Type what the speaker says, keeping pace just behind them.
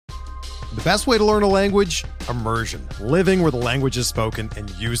The best way to learn a language? Immersion. Living where the language is spoken and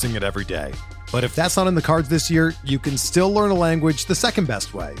using it every day. But if that's not in the cards this year, you can still learn a language the second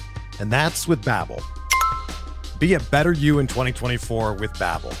best way, and that's with Babbel. Be a better you in 2024 with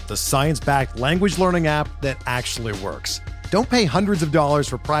Babbel, the science-backed language learning app that actually works. Don't pay hundreds of dollars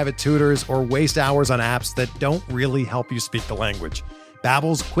for private tutors or waste hours on apps that don't really help you speak the language.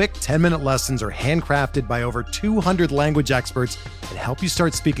 Babbel's quick 10-minute lessons are handcrafted by over 200 language experts and help you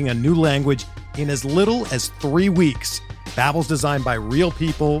start speaking a new language in as little as 3 weeks. Babbel's designed by real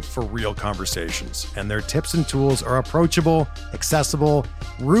people for real conversations, and their tips and tools are approachable, accessible,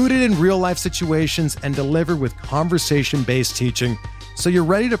 rooted in real-life situations, and delivered with conversation-based teaching, so you're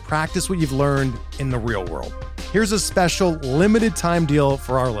ready to practice what you've learned in the real world. Here's a special limited-time deal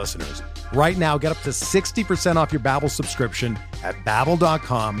for our listeners. Right now, get up to 60% off your Babbel subscription at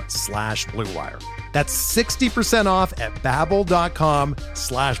babbel.com/Blue Wire. That's 60% off at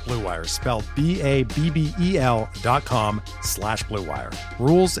babbel.com/Blue Wire, spelled BABBEL.com/Blue Wire.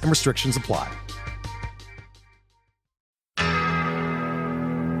 Rules and restrictions apply.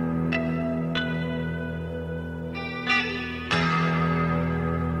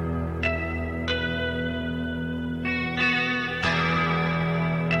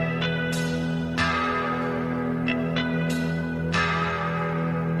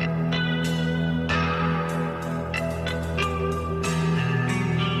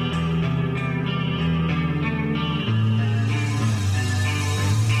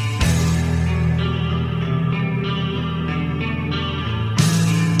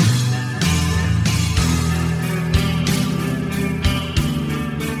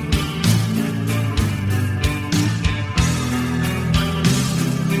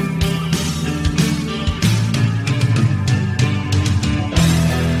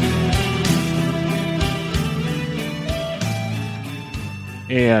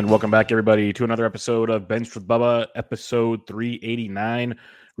 And welcome back, everybody, to another episode of Benched with Bubba, episode 389,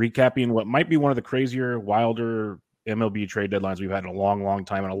 recapping what might be one of the crazier, wilder MLB trade deadlines we've had in a long, long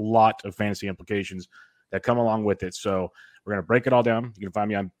time, and a lot of fantasy implications that come along with it. So we're going to break it all down. You can find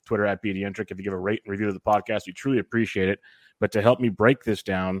me on Twitter at BDentric. If you give a rate and review of the podcast, we truly appreciate it. But to help me break this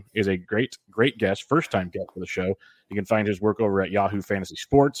down is a great guest, first-time guest for the show. You can find his work over at Yahoo Fantasy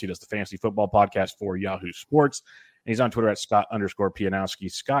Sports. He does the fantasy football podcast for Yahoo Sports. And he's on Twitter at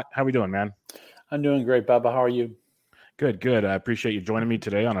Scott_Pianowski. Scott, how we doing, man? I'm doing great, Bubba. How are you? Good. I appreciate you joining me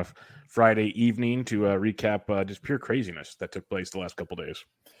today on a Friday evening to recap just pure craziness that took place the last couple of days.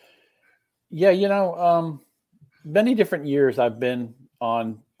 Yeah, many different years I've been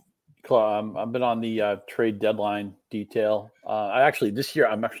on the trade deadline detail. This year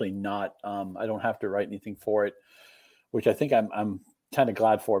I'm actually not. I don't have to write anything for it, which I think I'm kind of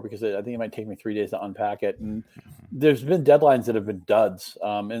glad for, because I think it might take me 3 days to unpack it. And there's been deadlines that have been duds.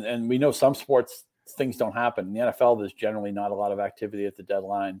 And we know some sports things don't happen. In the NFL, there's generally not a lot of activity at the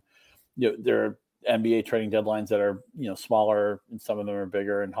deadline. There are NBA trading deadlines that are, smaller, and some of them are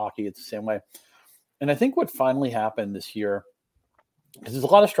bigger. In hockey, it's the same way. And I think what finally happened this year, because there's a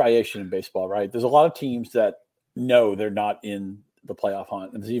lot of striation in baseball, right? There's a lot of teams that know they're not in the playoff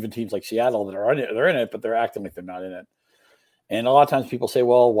hunt. And there's even teams like Seattle that are in it, they're in it, but they're acting like they're not in it. And a lot of times people say,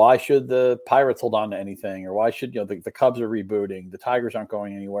 well, why should the Pirates hold on to anything? Or why should, the Cubs are rebooting, the Tigers aren't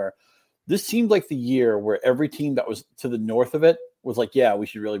going anywhere. This seemed like the year where every team that was to the north of it was like, yeah, we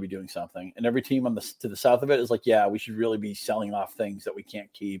should really be doing something. And every team to the south of it is like, yeah, we should really be selling off things that we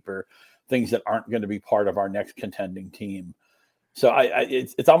can't keep, or things that aren't going to be part of our next contending team. So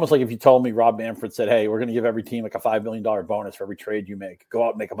it's almost like if you told me Rob Manfred said, hey, we're going to give every team like a $5 million bonus for every trade you make. Go out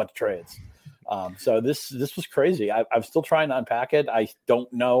and make a bunch of trades. So this was crazy. I'm still trying to unpack it. I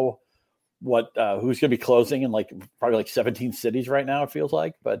don't know who's going to be closing in probably 17 cities right now, it feels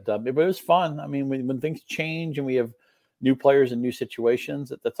like. But it was fun. I mean, when things change and we have new players in new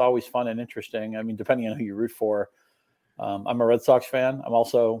situations, that's always fun and interesting. I mean, depending on who you root for. I'm a Red Sox fan.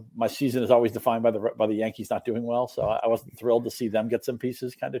 My season is always defined by the Yankees not doing well. So I wasn't thrilled to see them get some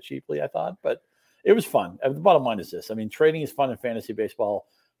pieces kind of cheaply, I thought. But it was fun. The bottom line is this. I mean, trading is fun in fantasy baseball.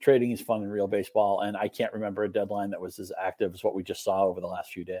 Trading is fun in real baseball, and I can't remember a deadline that was as active as what we just saw over the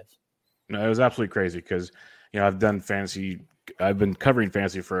last few days. No, it was absolutely crazy because, I've done fantasy. I've been covering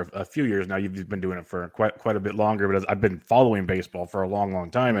fantasy for a few years now. You've been doing it for quite a bit longer, but I've been following baseball for a long,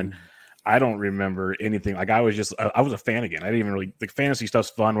 long time, and I don't remember anything. Like I was a fan again. I didn't even really, the fantasy stuff's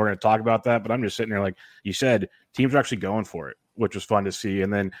fun. We're going to talk about that, but I'm just sitting there, like you said, teams are actually going for it, which was fun to see.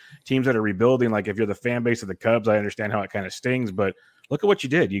 And then teams that are rebuilding, like if you're the fan base of the Cubs, I understand how it kind of stings, but look at what you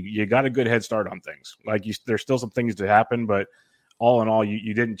did. You got a good head start on things. There's still some things to happen, but all in all,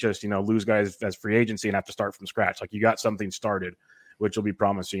 you didn't just, lose guys as free agency and have to start from scratch. Like you got something started, which will be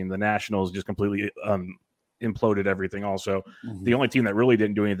promising. The Nationals just completely imploded everything also. The only team that really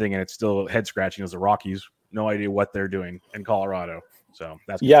didn't do anything, and it's still head scratching, is the Rockies. No idea what they're doing in Colorado. So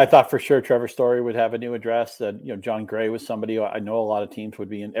that's I thought for sure Trevor Story would have a new address. That John Gray was somebody I know a lot of teams would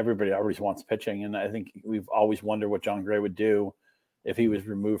be in. Everybody always wants pitching, and I think we've always wondered what John Gray would do if he was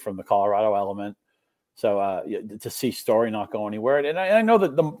removed from the Colorado element. So to see Story not go anywhere, and I know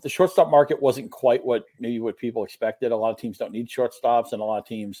that the shortstop market wasn't quite what people expected. A lot of teams don't need shortstops, and a lot of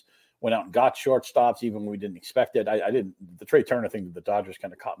teams went out and got shortstops even when we didn't expect it. I didn't. The Trey Turner thing with the Dodgers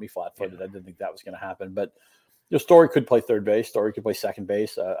kind of caught me flat-footed. I didn't think that was going to happen, but Story could play third base. Story could play second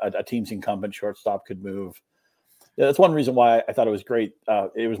base. A team's incumbent shortstop could move. Yeah, that's one reason why I thought it was great.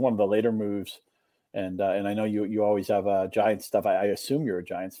 It was one of the later moves. And I know you always have Giants stuff. I assume you're a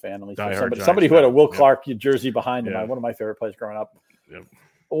Giants fan. At least somebody who had a Will Clark jersey behind him. One of my favorite plays growing up. Yep.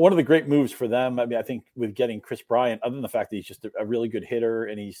 One of the great moves for them. I mean, I think with getting Chris Bryant, other than the fact that he's just a really good hitter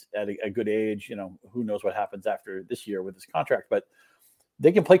and he's at a good age, who knows what happens after this year with his contract, but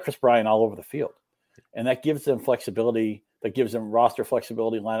they can play Chris Bryant all over the field. And that gives them flexibility. That gives them roster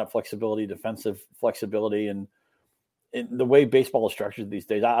flexibility, lineup flexibility, defensive flexibility, and the way baseball is structured these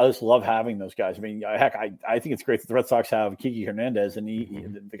days. I just love having those guys. I mean, heck, I think it's great that the Red Sox have Kiki Hernandez, and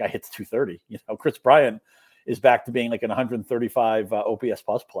the guy hits 230. Chris Bryant is back to being like an 135 OPS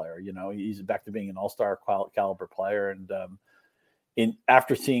plus player. He's back to being an all-star caliber player. And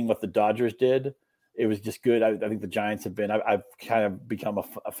after seeing what the Dodgers did, it was just good. I think the Giants have been. I've kind of become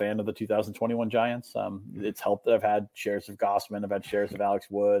a fan of the 2021 Giants. It's helped that I've had shares of Gossman, I've had shares of Alex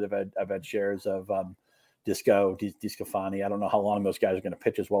Wood, I've had shares of DeSclafani. I don't know how long those guys are going to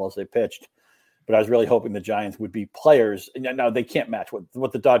pitch as well as they pitched, but I was really hoping the Giants would be players. Now they can't match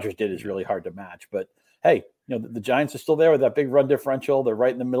what the Dodgers did is really hard to match. But hey, the Giants are still there with that big run differential. They're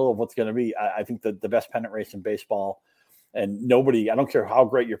right in the middle of what's going to be, I think, the best pennant race in baseball. And nobody, I don't care how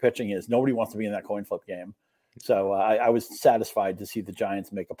great your pitching is, nobody wants to be in that coin flip game. So I was satisfied to see the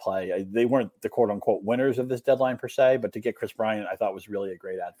Giants make a play. They weren't the quote unquote winners of this deadline per se, but to get Chris Bryant, I thought was really a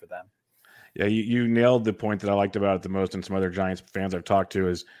great ad for them. Yeah, you nailed the point that I liked about it the most, and some other Giants fans I've talked to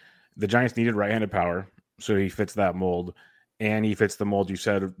is the Giants needed right-handed power, so he fits that mold, and he fits the mold you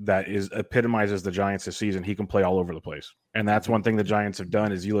said that epitomizes the Giants this season. He can play all over the place, and that's one thing the Giants have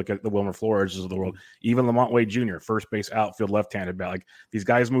done is you look at the Wilmer Flores of the world, even Lamont Wade Jr., first base, outfield, left-handed bat. Like these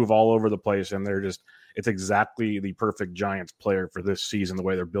guys move all over the place, and it's exactly the perfect Giants player for this season, the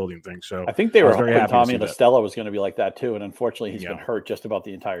way they're building things. So I think they were hoping Tommy LaStella was going to be like that too, and unfortunately he's been hurt just about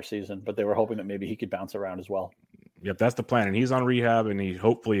the entire season, but they were hoping that maybe he could bounce around as well. Yep, that's the plan, and he's on rehab, and he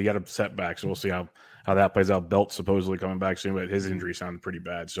hopefully got a setback, so we'll see how that plays out. Belt supposedly coming back soon, but his injury sounded pretty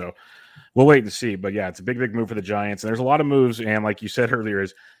bad, so we'll wait and see. But yeah, it's a big move for the Giants, and there's a lot of moves, and like you said earlier,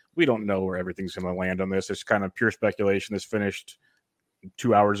 is we don't know where everything's going to land on this. It's kind of pure speculation. This finished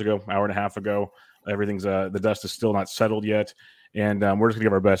 2 hours ago, hour and a half ago. Everything's the dust is still not settled yet, and we're just gonna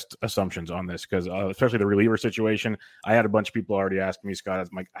give our best assumptions on this because especially the reliever situation. I had a bunch of people already asking me, Scott.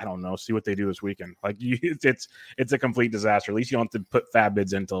 I'm like, I don't know. See what they do this weekend. Like it's a complete disaster. At least you don't have to put fab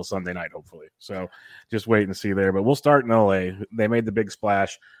bids in until Sunday night, hopefully. So just wait and see there. But we'll start in LA. They made the big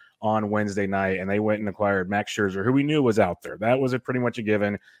splash on Wednesday night, and they went and acquired Max Scherzer, who we knew was out there. That was pretty much a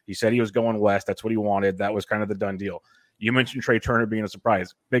given. He said he was going west. That's what he wanted. That was kind of the done deal. You mentioned Trey Turner being a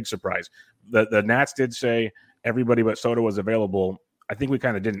surprise, big surprise. The Nats did say everybody but Soto was available. I think we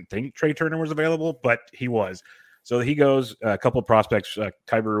kind of didn't think Trey Turner was available, but he was. So he goes, a couple of prospects,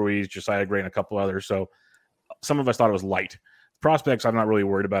 Kyber Ruiz, Josiah Gray, and a couple others. So some of us thought it was light. Prospects I'm not really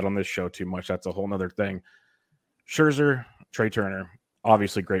worried about on this show too much. That's a whole nother thing. Scherzer, Trey Turner,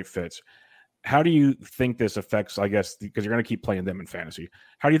 obviously great fits. How do you think this affects, I guess, because you're going to keep playing them in fantasy,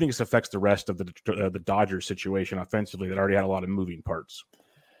 how do you think this affects the rest of the Dodgers situation offensively that already had a lot of moving parts?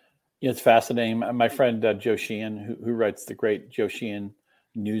 Yeah, it's fascinating. My friend Joe Sheehan, who writes the great Joe Sheehan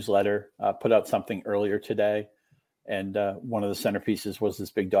newsletter, put out something earlier today. And one of the centerpieces was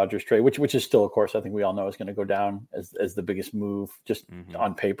this big Dodgers trade, which is still, of course, I think we all know is going to go down as the biggest move just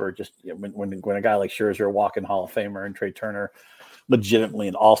on paper. Just when a guy like Scherzer, a walk-in Hall of Famer, and Trey Turner, legitimately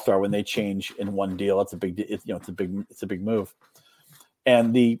an all-star, when they change in one deal, it's a big move.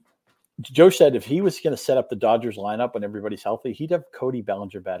 And Joe said if he was going to set up the Dodgers lineup when everybody's healthy, he'd have Cody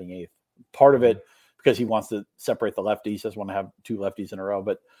Bellinger batting eighth. Part of it because he wants to separate the lefties, he doesn't want to have two lefties in a row,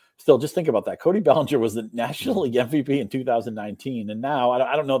 but still, just think about that. Cody Bellinger was the National League MVP in 2019, and now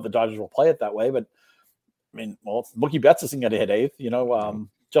I don't know if the Dodgers will play it that way, but I mean, Mookie Betts isn't going to hit eighth.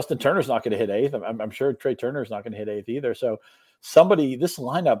 Justin Turner's not going to hit eighth. I'm sure Trey Turner's not going to hit eighth either. So this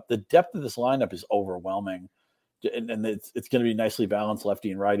lineup, the depth of this lineup is overwhelming and it's going to be nicely balanced,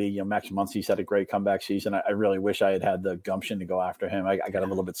 lefty and righty. You know, Max Muncy's had a great comeback season. I really wish I had the gumption to go after him. I got a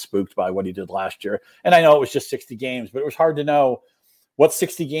little bit spooked by what he did last year, and I know it was just 60 games, but it was hard to know what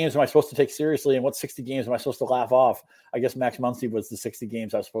 60 games am I supposed to take seriously and what 60 games am I supposed to laugh off. I guess Max Muncy was the 60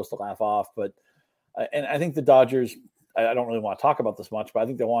 games I was supposed to laugh off, but and I think the Dodgers. I don't really want to talk about this much, but I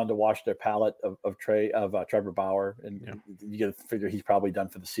think they wanted to wash their palate of Trevor Bauer, and you get to figure he's probably done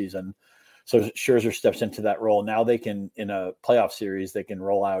for the season. So Scherzer steps into that role. Now they can, in a playoff series, they can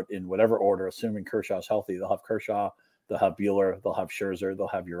roll out in whatever order, assuming Kershaw's healthy. They'll have Kershaw, they'll have Buehler, they'll have Scherzer, they'll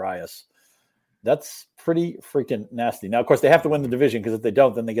have Urias. That's pretty freaking nasty. Now, of course, they have to win the division, because if they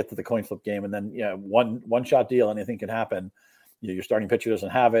don't, then they get to the coin flip game, and then one shot deal, anything can happen. Your starting pitcher doesn't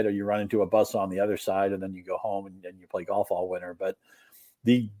have it, or you run into a buzzsaw on the other side, and then you go home and you play golf all winter. But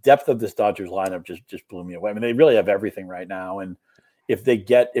the depth of this Dodgers lineup just blew me away. I mean, they really have everything right now. And if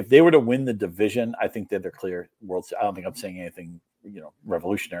they were to win the division, I think that they're clear World Series. I don't think I'm saying anything,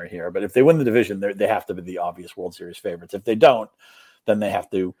 revolutionary here, but if they win the division, they have to be the obvious World Series favorites. If they don't, then they have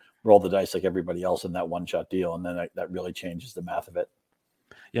to roll the dice like everybody else in that one shot deal. And then that really changes the math of it.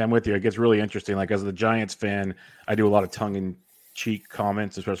 Yeah, I'm with you. It gets really interesting. Like, as the Giants fan, I do a lot of tongue-in-cheek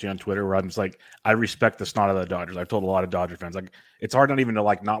comments, especially on Twitter, where I'm just like, I respect the snot of the Dodgers. I've told a lot of Dodger fans, like, it's hard not even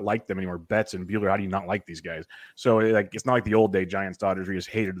to not like them anymore. Betts and Buehler, how do you not like these guys? So it's not like the old day Giants Dodgers where you just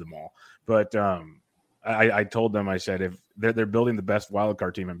hated them all. But I told them, I said, if they're building the best wild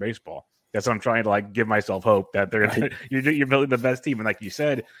card team in baseball. That's what I'm trying to give myself hope that you're building the best team. And like you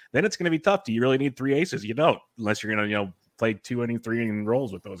said, then it's going to be tough. Do you really need three aces? You don't, unless you're going to play 2-inning, 3-inning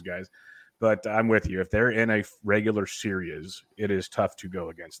roles with those guys. But I'm with you. If they're in a regular series, it is tough to go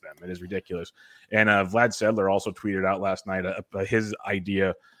against them. It is ridiculous. And Vlad Sedler also tweeted out last night his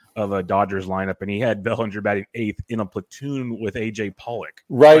idea of a Dodgers lineup, and he had Bellinger batting 8th in a platoon with AJ Pollock.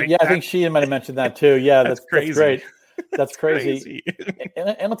 Right. Yeah, I think she might have mentioned that too. Yeah, that's crazy. That's great. That's crazy.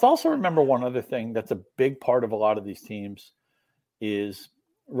 And let's also remember one other thing that's a big part of a lot of these teams is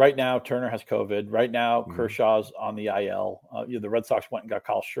right now Turner has COVID. Right now Kershaw's on the IL. The Red Sox went and got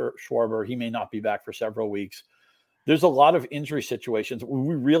Kyle Schwarber. He may not be back for several weeks. There's a lot of injury situations.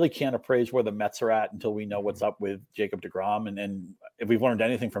 We really can't appraise where the Mets are at until we know what's up with Jacob deGrom. And if we've learned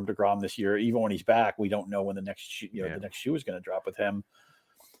anything from deGrom this year, even when he's back, we don't know when the next shoe is going to drop with him.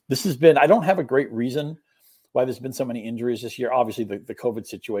 This has been, I don't have a great reason why there's been so many injuries this year. Obviously, the COVID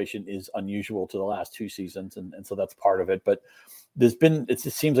situation is unusual to the last two seasons, and so that's part of it. But there's been, it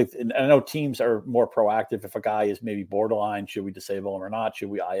seems like, and I know teams are more proactive. If a guy is maybe borderline, should we disable him or not? Should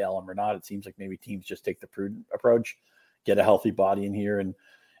we IL him or not? It seems like maybe teams just take the prudent approach, get a healthy body in here,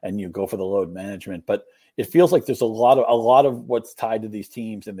 and you go for the load management. But it feels like there's a lot of what's tied to these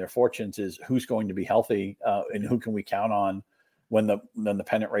teams and their fortunes is who's going to be healthy and who can we count on when the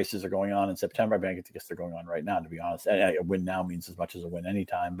pennant races are going on in September. I mean, I guess they're going on right now, to be honest. A win now means as much as a win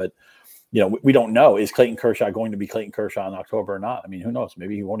anytime. But, we don't know. Is Clayton Kershaw going to be Clayton Kershaw in October or not? I mean, who knows?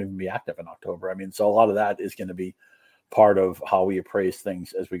 Maybe he won't even be active in October. I mean, so a lot of that is going to be part of how we appraise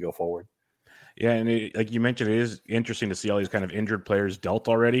things as we go forward. Yeah, and like you mentioned, it is interesting to see all these kind of injured players dealt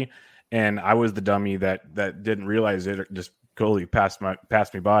already. And I was the dummy that didn't realize it, just totally passed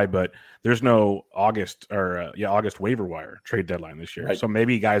me by. But there's no August waiver wire trade deadline this year. Right. So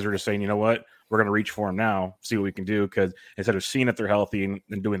maybe guys are just saying, you know what, we're going to reach for them now, see what we can do, because instead of seeing if they're healthy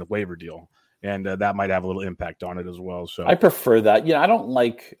and doing the waiver deal, and that might have a little impact on it as well. So I prefer that. I don't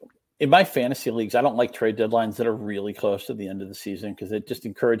like. In my fantasy leagues, I don't like trade deadlines that are really close to the end of the season because it just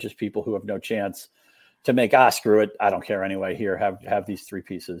encourages people who have no chance to make, screw it, I don't care anyway. Here, have these three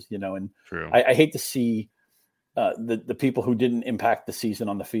pieces, and True. I hate to see the people who didn't impact the season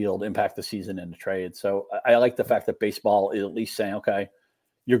on the field impact the season in the trade. So I like the fact that baseball is at least saying, okay,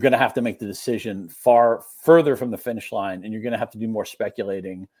 you're going to have to make the decision far further from the finish line, and you're going to have to do more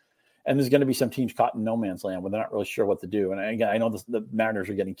speculating. And there's going to be some teams caught in no man's land where they're not really sure what to do. And again, I know the Mariners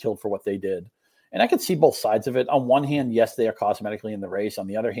are getting killed for what they did. And I can see both sides of it. On one hand, yes, they are cosmetically in the race. On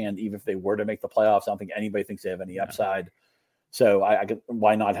the other hand, even if they were to make the playoffs, I don't think anybody thinks they have any upside. So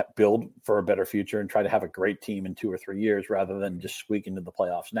why not build for a better future and try to have a great team in 2 or 3 years rather than just squeak into the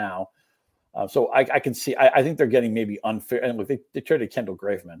playoffs now? So I can see, I think they're getting maybe unfair. And look, they traded Kendall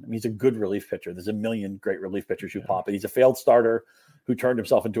Graveman. I mean, he's a good relief pitcher. There's a million great relief pitchers who pop it. He's a failed starter who turned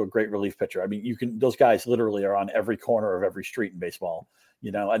himself into a great relief pitcher. I mean, those guys literally are on every corner of every street in baseball.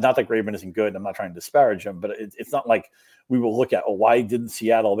 And not that Graveman isn't good. I'm not trying to disparage him, but it's not like we will look at, why didn't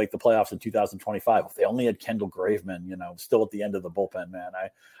Seattle make the playoffs in 2025? If they only had Kendall Graveman, still at the end of the bullpen, man. I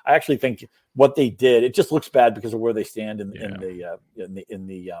actually think what they did, it just looks bad because of where they stand in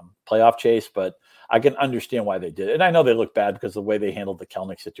the playoff chase, but I can understand why they did it. And I know they look bad because of the way they handled the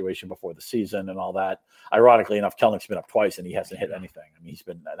Kelenic situation before the season and all that. Ironically enough, Kelnic's been up twice and he hasn't hit anything. I mean, he's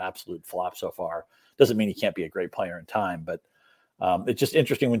been an absolute flop so far. Doesn't mean he can't be a great player in time, but it's just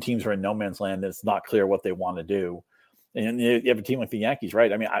interesting when teams are in no man's land and it's not clear what they want to do. And you have a team like the Yankees,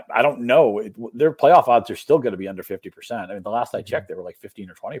 right? I mean, I don't know. Their playoff odds are still going to be under 50%. I mean, the last I checked, they were like 15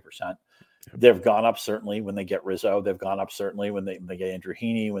 or 20%. They've gone up certainly when they get Rizzo. They've gone up certainly when they get Andrew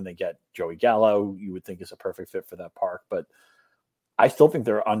Heaney, when they get Joey Gallo, who you would think is a perfect fit for that park. But I still think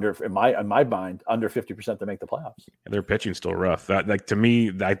they're under, in my mind, under 50% to make the playoffs. And their pitching's still rough. To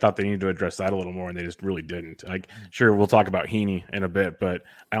me, I thought they needed to address that a little more, and they just really didn't. Sure, we'll talk about Heaney in a bit, but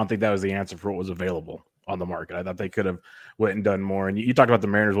I don't think that was the answer for what was available on the market. I thought they could have went and done more. And you talked about the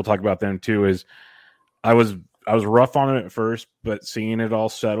Mariners. We'll talk about them too. I was rough on it at first, but seeing it all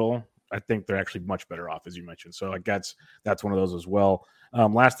settle, I think they're actually much better off, as you mentioned. So that's one of those as well.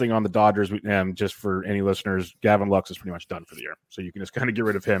 Last thing on the Dodgers, just for any listeners, Gavin Lux is pretty much done for the year. So you can just kind of get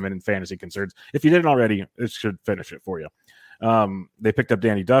rid of him and in fantasy concerns. If you didn't already, it should finish it for you. They picked up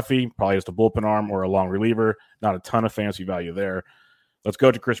Danny Duffy, probably just a bullpen arm or a long reliever. Not a ton of fantasy value there. Let's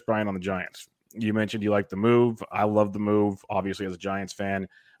go to Chris Bryant on the Giants. You mentioned you like the move. I love the move, obviously, as a Giants fan.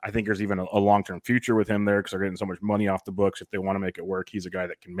 I think there's even a long-term future with him there because they're getting so much money off the books. If they want to make it work, he's a guy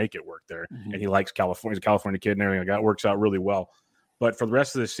that can make it work there. Mm-hmm. And he likes California. He's a California kid and everything. That works out really well. But for the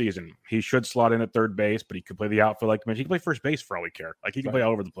rest of the season, he should slot in at third base, but he could play the outfield like he can play first base for all we care. He can play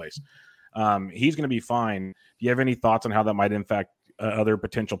all over the place. He's going to be fine. Do you have any thoughts on how that might impact other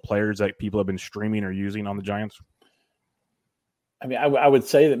potential players that people have been streaming or using on the Giants? I mean, I would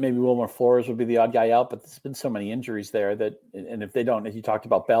say that maybe Wilmer Flores would be the odd guy out, but there's been so many injuries there that, and if they don't, as you talked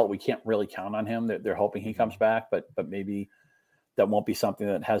about Belt, we can't really count on him. They're hoping he comes back, but maybe that won't be something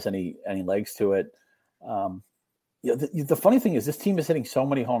that has any legs to it. The funny thing is this team is hitting so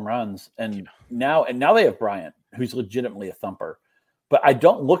many home runs, and now they have Bryant, who's legitimately a thumper. But I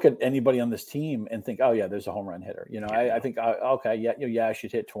don't look at anybody on this team and think, oh yeah, there's a home run hitter. I think, okay, I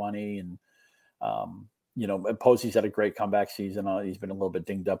should hit 20, and Posey's had a great comeback season. He's been a little bit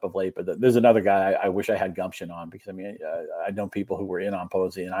dinged up of late, but there's another guy I wish I had gumption on because I know people who were in on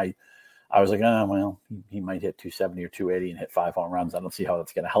Posey, and I was like, he might hit 270 or 280 and hit 5 home runs. I don't see how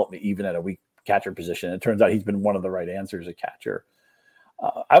that's going to help me even at a weak catcher position. It turns out he's been one of the right answers at catcher.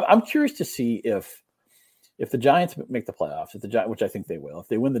 I'm curious to see if the Giants make the playoffs, which I think they will, if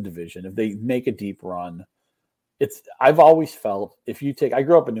they win the division, if they make a deep run. I've always felt I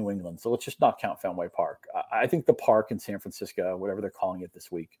grew up in New England, so let's just not count Fenway Park. I think the park in San Francisco, whatever they're calling it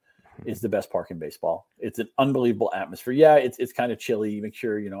this week, is the best park in baseball. It's an unbelievable atmosphere. Yeah, it's kind of chilly. Make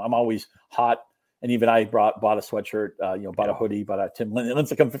sure, I'm always hot. And even I bought a sweatshirt, bought a hoodie, bought a Tim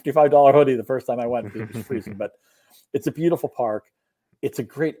Lincecum $55 hoodie the first time I went. It was freezing, but it's a beautiful park. It's a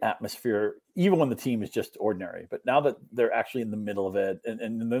great atmosphere, even when the team is just ordinary. But now that they're actually in the middle of it, and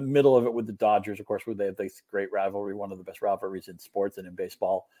in the middle of it with the Dodgers, of course, where they have this great rivalry, one of the best rivalries in sports and in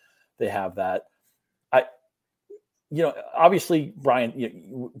baseball, they have that. Obviously,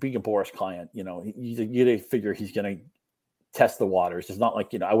 Brian, being a Boris client, you figure he's going to test the waters. It's not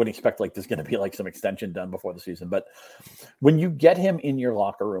like, I wouldn't expect there's going to be some extension done before the season. But when you get him in your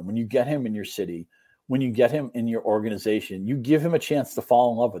locker room, when you get him in your city, when you get him in your organization, you give him a chance to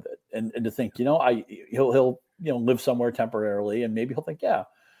fall in love with it and to think, he'll live somewhere temporarily, and maybe he'll think, yeah,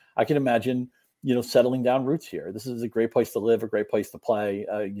 I can imagine, settling down roots here. This is a great place to live, a great place to play.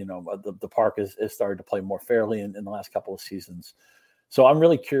 The park has started to play more fairly in the last couple of seasons. So I'm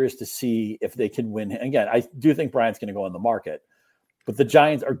really curious to see if they can win. Again, I do think Bryant's going to go on the market, but the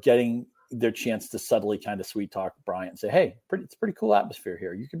Giants are getting their chance to subtly kind of sweet talk Bryant and say, hey, it's a pretty cool atmosphere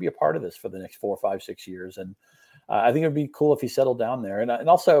here. You can be a part of this for the next 4, 5, 6 years. And I think it'd be cool if he settled down there. And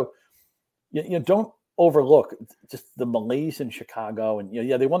also, don't overlook just the malaise in Chicago. And,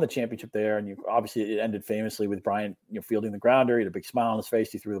 they won the championship there. And obviously it ended famously with Bryant, fielding the grounder. He had a big smile on his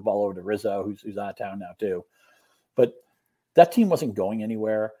face. He threw the ball over to Rizzo, who's out of town now too. But that team wasn't going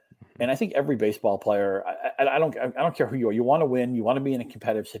anywhere. And I think every baseball player, I don't care who you are. You want to win. You want to be in a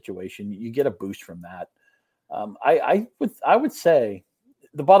competitive situation. You get a boost from that. I would say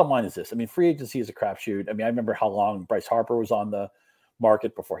the bottom line is this. I mean, free agency is a crapshoot. I mean, I remember how long Bryce Harper was on the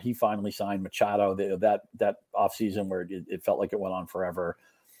market before he finally signed Machado. That offseason where it felt like it went on forever.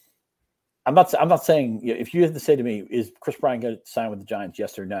 I'm not saying, if you had to say to me, is Chris Bryant going to sign with the Giants?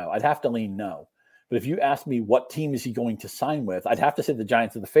 Yes or no? I'd have to lean no. But if you ask me what team is he going to sign with, I'd have to say the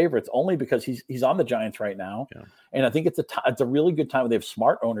Giants are the favorites, only because he's on the Giants right now. Yeah. And I think it's a really good time. They have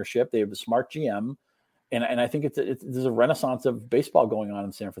smart ownership. They have a smart GM. And I think there's a renaissance of baseball going on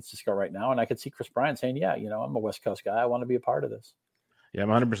in San Francisco right now. And I could see Chris Bryant saying, yeah, I'm a West Coast guy. I want to be a part of this. Yeah, I'm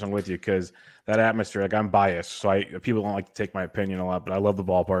 100% with you, because that atmosphere, like, I'm biased. So people don't like to take my opinion a lot, but I love the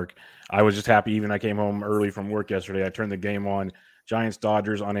ballpark. I was just happy. Even I came home early from work yesterday. I turned the game on. Giants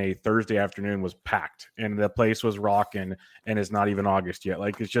Dodgers on a Thursday afternoon was packed, and the place was rocking, and it's not even August yet.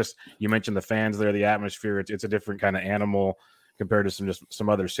 Like, it's just, you mentioned the fans there, the atmosphere. It's a different kind of animal compared to some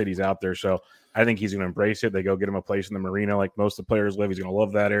other cities out there. So I think he's going to embrace it. They go get him a place in the marina, like most of the players live. He's going to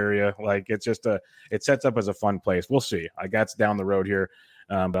love that area. Like, it's just it sets up as a fun place. We'll see. I got down the road here,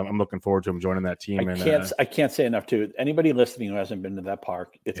 but I'm looking forward to him joining that team. I can't say enough too. Anybody listening who hasn't been to that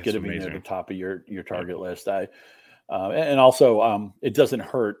park, it's going to be near the top of your target list. And also, it doesn't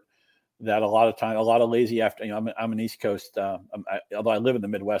hurt that a lot of lazy after. I'm an East Coast. Although I live in the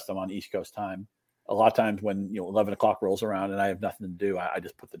Midwest, I'm on East Coast time. A lot of times when 11 o'clock rolls around and I have nothing to do, I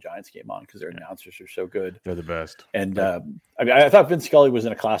just put the Giants game on because their announcers are so good. They're the best. And I thought Vince Scully was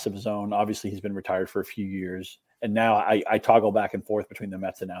in a class of his own. Obviously, he's been retired for a few years. And now I toggle back and forth between the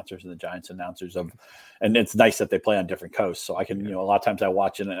Mets announcers and the Giants announcers and it's nice that they play on different coasts. So I can, a lot of times I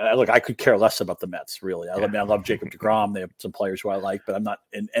watch it and I could care less about the Mets, really. I love Jacob deGrom. They have some players who I like, but I'm not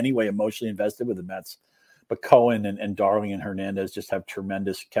in any way emotionally invested with the Mets. But Cohen and Darling and Hernandez just have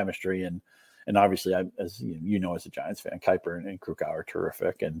tremendous chemistry. And obviously, as a Giants fan, Kuiper and Krukow are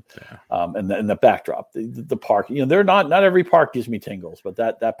terrific, and the backdrop, the park. They're not every park gives me tingles, but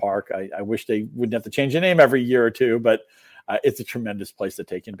that park, I wish they wouldn't have to change the name every year or two. But it's a tremendous place to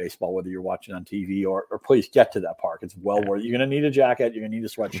take in baseball, whether you're watching on TV or please get to that park. It's well worth. You're going to need a jacket, you're going to need a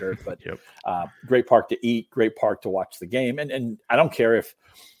sweatshirt, but great park to eat, great park to watch the game, and I don't care if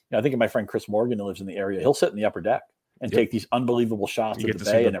I think of my friend Chris Morgan who lives in the area. He'll sit in the upper deck and take these unbelievable shots of the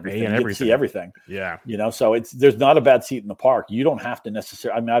bay and everything. You get to see everything. Yeah. So there's not a bad seat in the park. You don't have to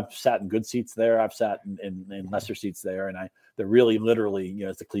necessarily, I've sat in good seats there. I've sat in lesser seats there. And they're really literally,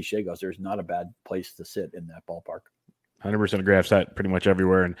 as the cliche goes, there's not a bad place to sit in that ballpark. 100% agree. I've sat pretty much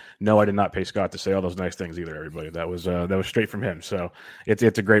everywhere. And no, I did not pay Scott to say all those nice things either, everybody. That was straight from him. So it's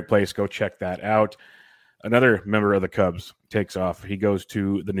a great place. Go check that out. Another member of the Cubs takes off. He goes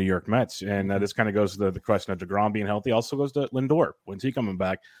to the New York Mets. And this kind of goes to the question of DeGrom being healthy. Also goes to Lindor. When's he coming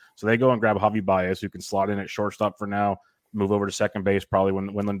back? So they go and grab Javi Baez, who can slot in at shortstop for now, move over to second base probably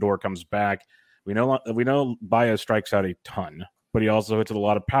when Lindor comes back. We know Baez strikes out a ton, but he also hits with a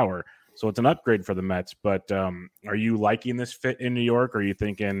lot of power. So it's an upgrade for the Mets. But are you liking this fit in New York? Or are you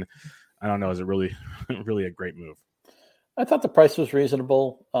thinking, I don't know, is it really, really a great move? I thought the price was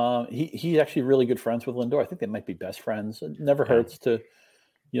reasonable. He's actually really good friends with Lindor. I think they might be best friends. It never hurts to,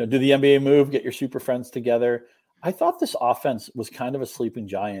 do the NBA move, get your super friends together. I thought this offense was kind of a sleeping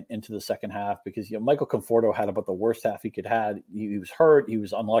giant into the second half because, Michael Conforto had about the worst half he could have. He was hurt. He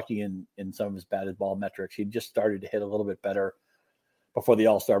was unlucky in some of his batted ball metrics. He just started to hit a little bit better before the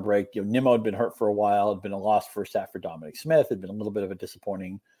All-Star break. Nimmo had been hurt for a while. Had been a loss first half for Dominic Smith. Had been a little bit of a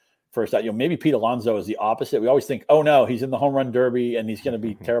disappointing first out. Maybe Pete Alonso is the opposite. We always think, oh no, he's in the home run derby and he's going to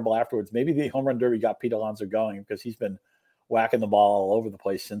be terrible afterwards. Maybe the home run derby got Pete Alonso going because he's been whacking the ball all over the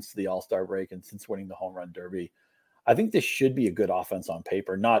place since the All-Star break and since winning the home run derby. I think this should be a good offense on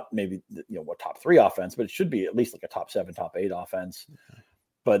paper, not maybe what top 3 offense, but it should be at least like a top 7, top 8 offense.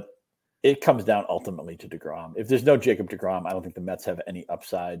 But it comes down ultimately to DeGrom. If there's no Jacob DeGrom, I don't think the Mets have any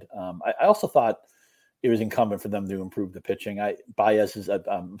upside. I also thought it was incumbent for them to improve the pitching. Diaz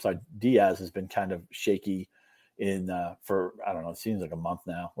has been kind of shaky for, I don't know, it seems like a month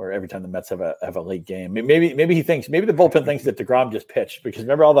now, where every time the Mets have a late game, maybe the bullpen thinks that DeGrom just pitched, because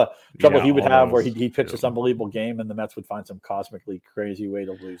remember all the trouble he would have where he pitched this unbelievable game and the Mets would find some cosmically crazy way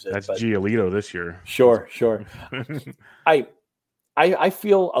to lose it. That's Giolito this year. Sure. I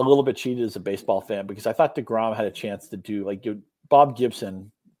feel a little bit cheated as a baseball fan because I thought DeGrom had a chance to do Bob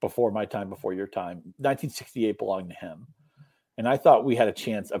Gibson before my time, before your time. 1968 belonged to him. And I thought we had a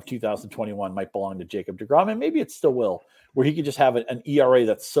chance of 2021 might belong to Jacob DeGrom, and maybe it still will, where he could just have an ERA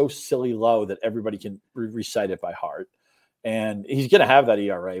that's so silly low that everybody can recite it by heart. And he's going to have that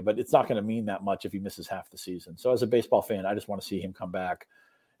ERA, but it's not going to mean that much if he misses half the season. So as a baseball fan, I just want to see him come back.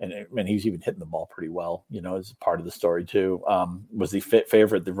 And he's even hitting the ball pretty well, as part of the story too. Was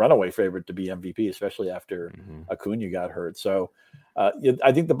the runaway favorite to be MVP, especially after Acuna got hurt. So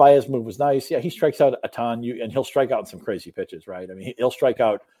I think the Baez move was nice. Yeah, he strikes out a ton, and he'll strike out on some crazy pitches, right? I mean, he'll strike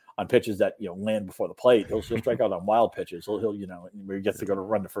out on pitches that land before the plate. He'll strike out on wild pitches. He'll where he gets to go to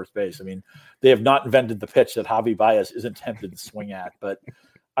run to first base. I mean, they have not invented the pitch that Javi Baez isn't tempted to swing at, but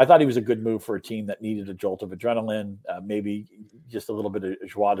I thought he was a good move for a team that needed a jolt of adrenaline, maybe just a little bit of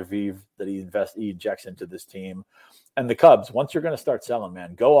joie de vivre that he injects into this team. And the Cubs, once you're going to start selling,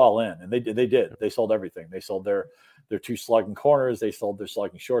 man, go all in. And they did. They sold everything. They sold their 2 slugging corners. They sold their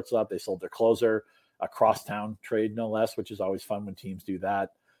slugging shortstop. They sold their closer, a crosstown trade, no less, which is always fun when teams do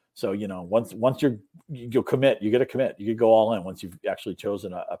that. So, once you'll commit, you got to commit. You could go all in once you've actually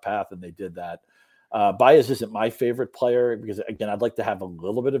chosen a path, and they did that. Baez isn't my favorite player because, again, I'd like to have a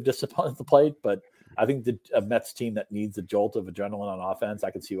little bit of discipline at the plate, but I think a Mets team that needs a jolt of adrenaline on offense,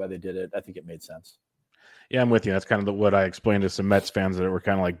 I can see why they did it. I think it made sense. Yeah, I'm with you. That's kind of what I explained to some Mets fans that were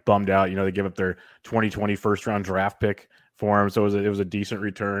kind of like bummed out. They give up their 2020 first-round draft pick for him, so it was a decent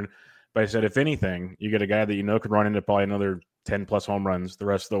return. But I said, if anything, you get a guy that could run into probably another 10-plus home runs the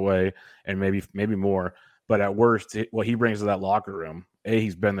rest of the way, and maybe more. But at worst, what he brings to that locker room,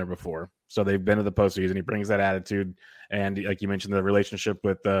 he's been there before. So they've been to the postseason. He brings that attitude. And like you mentioned, the relationship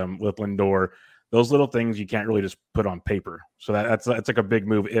with Lindor, those little things you can't really just put on paper. So that's like a big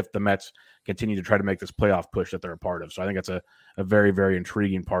move if the Mets continue to try to make this playoff push that they're a part of. So I think that's a very, very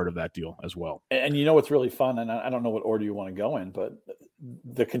intriguing part of that deal as well. And what's really fun, and I don't know what order you want to go in, but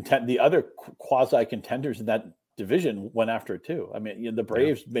the other quasi contenders in that division went after it too. I mean, the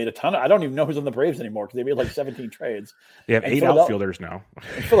Braves made a ton of, I don't even know who's on the Braves anymore because they made like 17 trades. They have 8 outfielders now.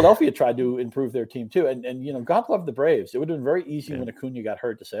 Philadelphia tried to improve their team too. And God love the Braves. It would have been very easy when Acuna got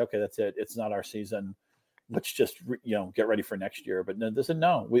hurt to say, okay, that's it. It's not our season. Let's just, get ready for next year. But they said,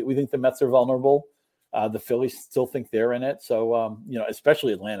 no, we think the Mets are vulnerable. The Phillies still think they're in it. So,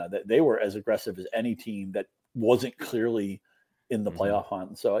 especially Atlanta, they were as aggressive as any team that wasn't clearly in the playoff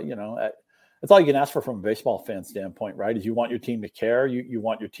hunt. So, that's all you can ask for from a baseball fan standpoint, right? Is you want your team to care. You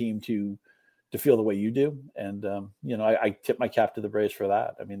want your team to feel the way you do. And, I tip my cap to the Braves for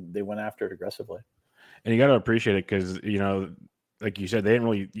that. I mean, they went after it aggressively. And you got to appreciate it because, like you said,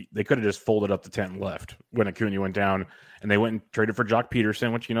 they could have just folded up the tent and left when Acuna went down, and they went and traded for Jock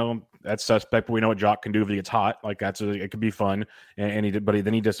Peterson, which, that's suspect, but we know what Jock can do if he gets hot. Like it could be fun. And he did, but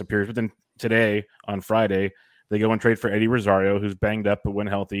then he disappears. But then today on Friday, they go and trade for Eddie Rosario, who's banged up, but when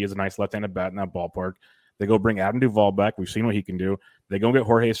healthy, he has a nice left-handed bat in that ballpark. They go bring Adam Duvall back. We've seen what he can do. They go get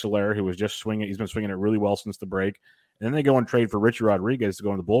Jorge Soler, who was just swinging. He's been swinging it really well since the break. And then they go and trade for Richie Rodriguez to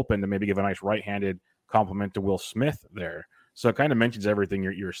go in the bullpen to maybe give a nice right-handed compliment to Will Smith there. So it kind of mentions everything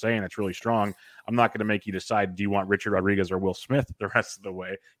you're saying. That's really strong. I'm not going to make you decide, do you want Richard Rodriguez or Will Smith the rest of the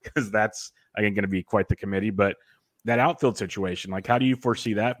way? Because that's, again, going to be quite the committee. But that outfield situation, like how do you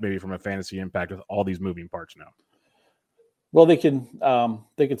foresee that maybe from a fantasy impact with all these moving parts now? Well, they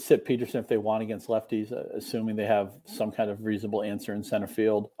could sit Peterson if they want against lefties, assuming they have some kind of reasonable answer in center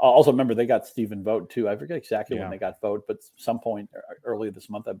field. Also, remember, they got Stephen Vogt, too. I forget exactly when they got Vogt, but some point earlier this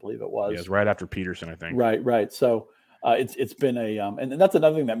month, I believe it was. Yeah, it was right after Peterson, I think. Right. So it's been a and that's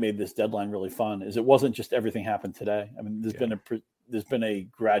another thing that made this deadline really fun is it wasn't just everything happened today. I mean, there's been a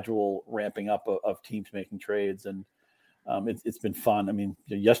gradual ramping up of teams making trades, and it's been fun. I mean,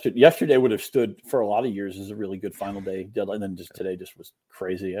 yesterday would have stood for a lot of years as a really good final day deadline, and then today was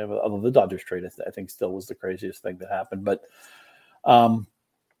crazy. Although the Dodgers trade, I think, still was the craziest thing that happened. But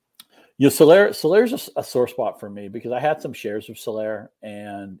Soler's a sore spot for me because I had some shares of Soler,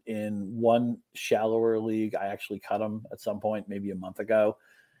 and in one shallower league, I actually cut him at some point, maybe a month ago.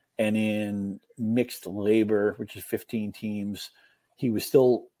 And in mixed labor, which is 15 teams, he was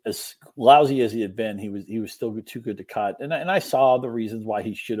still as lousy as he had been. He was still too good to cut. And I saw the reasons why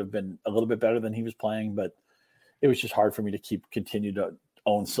he should have been a little bit better than he was playing, but it was just hard for me to continue to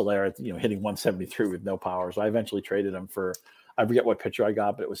own Soler at, hitting 173 with no power. So I eventually traded him for, I forget what pitcher I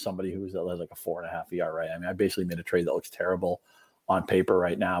got, but it was somebody who was like a 4.5 ERA. I mean, I basically made a trade that looks terrible on paper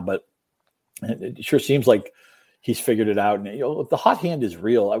right now, but it sure seems like he's figured it out. And the hot hand is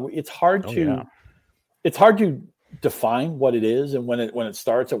real. It's hard to define what it is and when it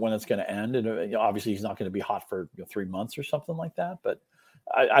starts and when it's going to end. And obviously he's not going to be hot for 3 months or something like that. But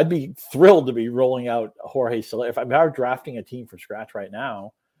I'd be thrilled to be rolling out Jorge Soler. If I'm drafting a team from scratch right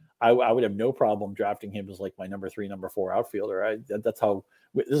now, I would have no problem drafting him as like my number 3, number 4 outfielder. That's how.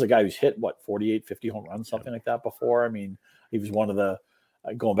 This is a guy who's hit 48, 50 home runs, something like that before. I mean, he was one of the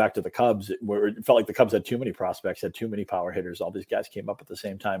going back to the Cubs, where it felt like the Cubs had too many prospects, had too many power hitters. All these guys came up at the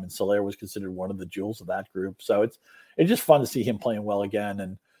same time, and Soler was considered one of the jewels of that group. So it's just fun to see him playing well again.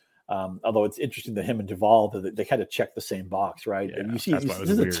 And although it's interesting that him and Duvall, they kind of check the same box, right? Yeah, and you see, this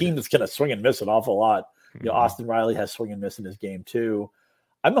is a team that's going to swing and miss an awful lot. Mm-hmm. Austin Riley has swing and miss in his game too.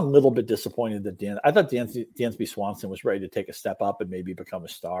 I'm a little bit disappointed that I thought Dansby Swanson was ready to take a step up and maybe become a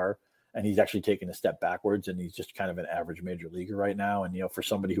star. And he's actually taken a step backwards, and he's just kind of an average major leaguer right now. And, for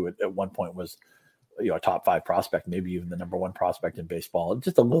somebody who at one point was a top 5 prospect, maybe even the number 1 prospect in baseball. I'm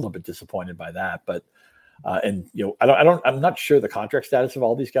just a little bit disappointed by that, but I'm not sure the contract status of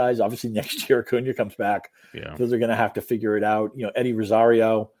all these guys. Obviously next year Acuna comes back. Yeah. So they're going to have to figure it out. Eddie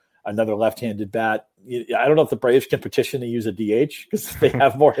Rosario, another left-handed bat. I don't know if the Braves can petition to use a DH because they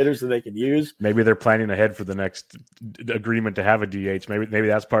have more hitters than they can use. Maybe they're planning ahead for the next agreement to have a DH. Maybe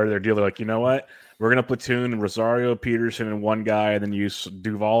that's part of their deal. They're like, you know what? We're going to platoon Rosario, Peterson, and one guy, and then use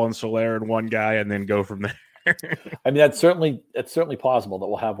Duvall and Soler and one guy, and then go from there. I mean, that's certainly possible that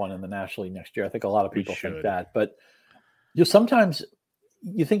we'll have one in the National League next year. I think a lot of people think that. But sometimes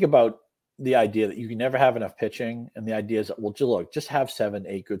you think about the idea that you can never have enough pitching, and the idea is that, well, just have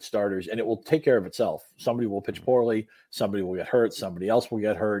 7-8 good starters and it will take care of itself. Somebody will pitch poorly, somebody will get hurt, somebody else will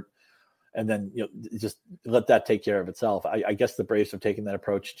get hurt, and then just let that take care of itself. I guess the Braves have taken that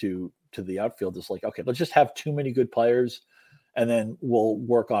approach to the outfield. It's like, okay, let's just have too many good players, and then we'll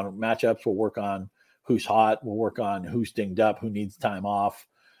work on matchups, we'll work on who's hot, we'll work on who's dinged up, who needs time off.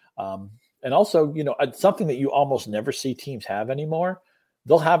 And also, something that you almost never see teams have anymore.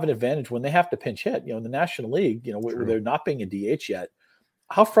 They'll have an advantage when they have to pinch hit. In the National League, where they're not being a DH yet.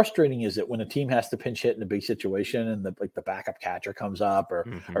 How frustrating is it when a team has to pinch hit in a big situation and the backup catcher comes up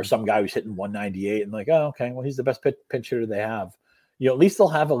or some guy who's hitting 198 and like, oh, okay, well, he's the best pinch hitter they have. At least they'll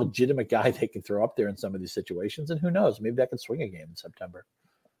have a legitimate guy they can throw up there in some of these situations. And who knows, maybe that could swing a game in September.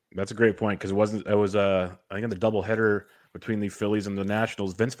 That's a great point because it was I think in the doubleheader between the Phillies and the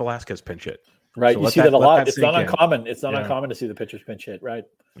Nationals, Vince Velasquez pinch hit. Right. So you see that a lot. It's not uncommon. It's not uncommon to see the pitchers pinch hit. Right.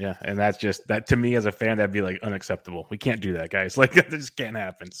 Yeah. And that's just that to me as a fan, that'd be like unacceptable. We can't do that, guys. Like that just can't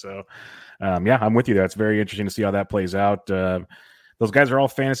happen. So, I'm with you there. It's very interesting to see how that plays out. Those guys are all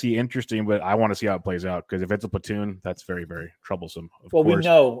fantasy interesting, but I want to see how it plays out because if it's a platoon, that's very, very troublesome. Of course. We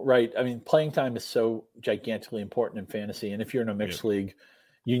know, right? I mean, playing time is so gigantically important in fantasy. And if you're in a mixed league,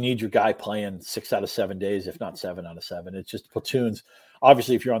 you need your guy playing 6 out of 7 days, if not 7 out of 7. It's just platoons.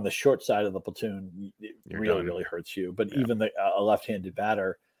 Obviously, if you're on the short side of the platoon, it really hurts you. But even a left-handed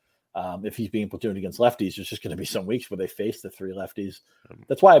batter, if he's being platooned against lefties, there's just going to be some weeks where they face the 3 lefties.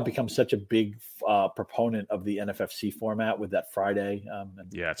 That's why I've become such a big proponent of the NFFC format with that Friday.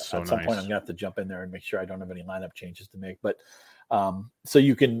 It's so nice. At some point, I'm going to have to jump in there and make sure I don't have any lineup changes to make. But so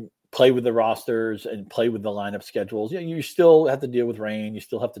you can play with the rosters and play with the lineup schedules. You still have to deal with rain. You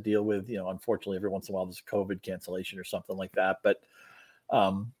still have to deal with, unfortunately, every once in a while there's a COVID cancellation or something like that. But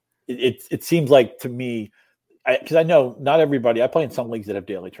it seems like to me, because I know not everybody, I play in some leagues that have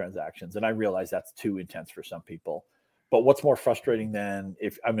daily transactions, and I realize that's too intense for some people. But what's more frustrating than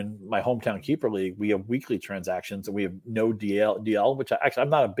if I'm in my hometown keeper league, we have weekly transactions and we have no DL, which I'm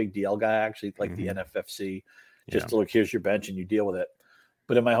not a big DL guy. I actually like the NFFC, just look, here's your bench and you deal with it.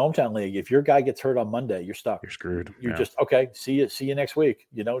 But in my hometown league, if your guy gets hurt on Monday, you're stuck. You're screwed. You're just, okay, see you next week.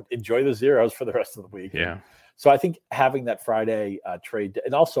 Enjoy the zeros for the rest of the week. Yeah. So I think having that Friday trade,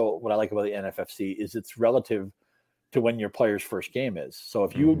 and also what I like about the NFFC is it's relative to when your player's first game is. So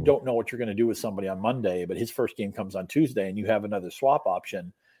if you don't know what you're going to do with somebody on Monday, but his first game comes on Tuesday and you have another swap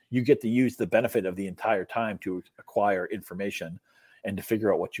option, you get to use the benefit of the entire time to acquire information and to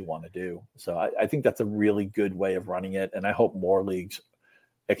figure out what you want to do. So I think that's a really good way of running it. And I hope more leagues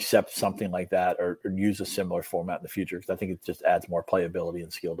accept something like that or use a similar format in the future, because I think it just adds more playability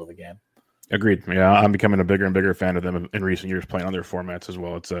and skill to the game. Agreed. Yeah, I'm becoming a bigger and bigger fan of them in recent years, playing on their formats as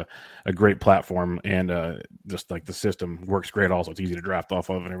well. It's a great platform, and just like the system works great. Also, it's easy to draft off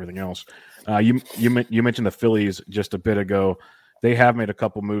of and everything else. You mentioned the Phillies just a bit ago. They have made a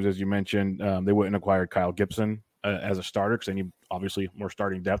couple moves, as you mentioned. They went and acquired Kyle Gibson as a starter because they need obviously more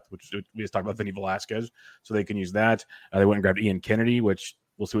starting depth, which we just talked about Vinny Velasquez, so they can use that. They went and grabbed Ian Kennedy, which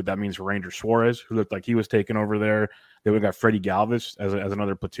we'll see what that means for Ranger Suarez, who looked like he was taking over there. They would have got Freddie Galvis as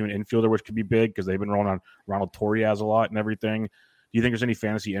another platoon infielder, which could be big because they've been rolling on Ronald Torres a lot and everything. Do you think there's any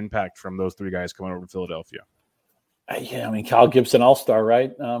fantasy impact from those 3 guys coming over to Philadelphia? Yeah, I mean, Kyle Gibson, all-star,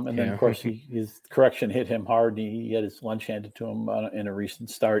 right? And then, of course, his correction hit him hard. He had his lunch handed to him in a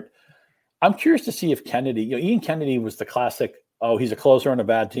recent start. I'm curious to see if Kennedy, Ian Kennedy was the classic, he's a closer on a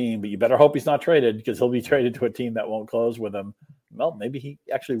bad team, but you better hope he's not traded because he'll be traded to a team that won't close with him. Well, maybe he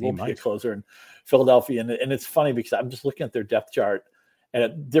actually will be a closer in Philadelphia. And it's funny because I'm just looking at their depth chart. And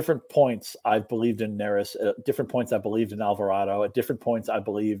at different points, I've believed in Neris. At different points, I believed in Alvarado. At different points, I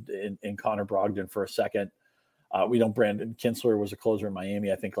believed in Connor Brogdon for a second. Brandon Kinsler was a closer in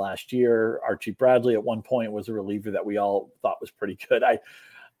Miami, I think, last year. Archie Bradley at one point was a reliever that we all thought was pretty good.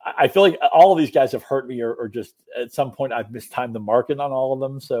 I feel like all of these guys have hurt me or just at some point I've mistimed the market on all of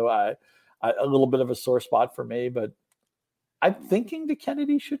them. So a little bit of a sore spot for me. But I'm thinking the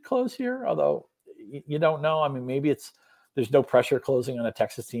Kennedy should close here, although you don't know. I mean, maybe it's there's no pressure closing on a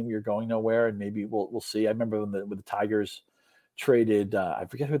Texas team. You're going nowhere, and maybe we'll see. I remember when the Tigers traded, I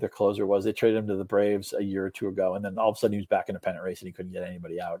forget who their closer was. They traded him to the Braves a year or two ago, and then all of a sudden he was back in a pennant race and he couldn't get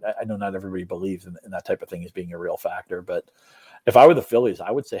anybody out. I know not everybody believes in that type of thing as being a real factor, but if I were the Phillies, I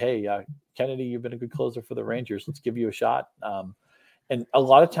would say, hey, Kennedy, you've been a good closer for the Rangers. Let's give you a shot. And a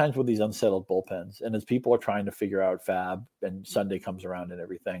lot of times with these unsettled bullpens, and as people are trying to figure out Fab and Sunday comes around and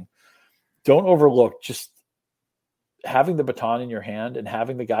everything, don't overlook just having the baton in your hand and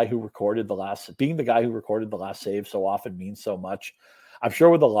having the guy who recorded the last save so often means so much. I'm sure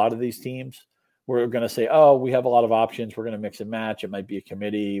with a lot of these teams, we're going to say, oh, we have a lot of options. We're going to mix and match. It might be a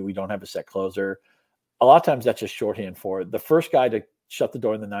committee. We don't have a set closer. A lot of times that's just shorthand for it. The first guy to shut the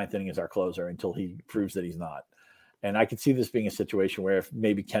door in the ninth inning is our closer until he proves that he's not. And I could see this being a situation where if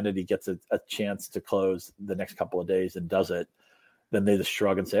maybe Kennedy gets a chance to close the next couple of days and does it, then they just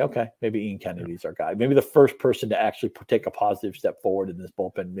shrug and say, okay, maybe Ian Kennedy's our guy. Maybe the first person to actually take a positive step forward in this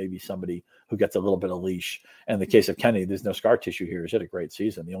bullpen, maybe somebody who gets a little bit of leash. And in the case of Kennedy, there's no scar tissue here. He's had a great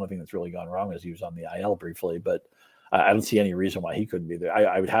season. The only thing that's really gone wrong is he was on the IL briefly, but I don't see any reason why he couldn't be there.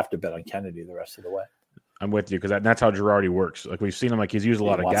 I would have to bet on Kennedy the rest of the way. I'm with you because that's how Girardi works. Like we've seen him, like he's used a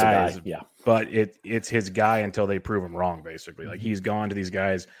lot of guys, but it's his guy until they prove him wrong. Basically, like he's gone to these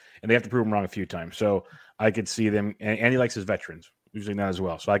guys and they have to prove him wrong a few times. So I could see them, and he likes his veterans, usually not as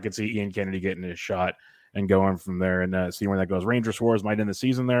well. So I could see Ian Kennedy getting his shot and going from there and see where that goes. Rangers Wars might end the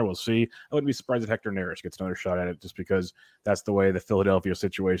season there. We'll see. I wouldn't be surprised if Hector Neris gets another shot at it, just because that's the way the Philadelphia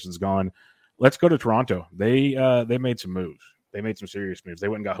situation's gone. Let's go to Toronto. They made some moves. They made some serious moves. They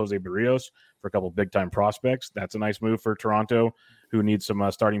went and got Jose Barrios for a couple of big-time prospects. That's a nice move for Toronto, who needs some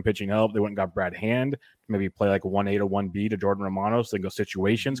starting pitching help. They went and got Brad Hand, maybe play like a 1A to 1B to Jordan Romano, so they can go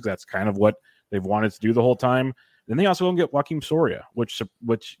situations, because that's kind of what they've wanted to do the whole time. Then they also go and get Joakim Soria, which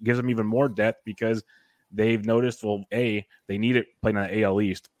gives them even more depth, because they've noticed, well, A, they need it playing on the AL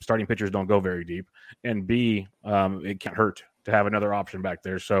East. Starting pitchers don't go very deep. And B, it can't hurt to have another option back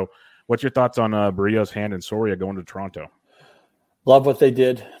there. So what's your thoughts on Barrios, Hand, and Soria going to Toronto? Love what they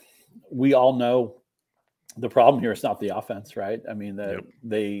did. We all know the problem here is not the offense, right? I mean,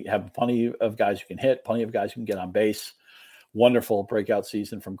 they have plenty of guys who can hit, plenty of guys who can get on base. Wonderful breakout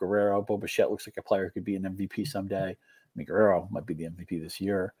season from Guerrero. Bo Bichette looks like a player who could be an MVP someday. I mean, Guerrero might be the MVP this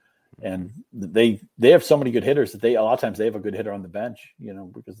year. And they have so many good hitters that a lot of times they have a good hitter on the bench,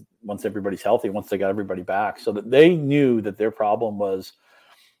 because once everybody's healthy, once they got everybody back, so that they knew that their problem was,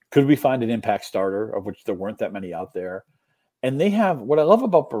 could we find an impact starter, of which there weren't that many out there. And they have, what I love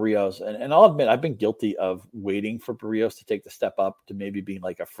about Barrios, and I'll admit, I've been guilty of waiting for Barrios to take the step up to maybe being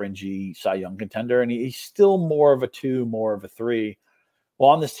like a fringy Cy Young contender. And he's still more of a 2, more of a 3.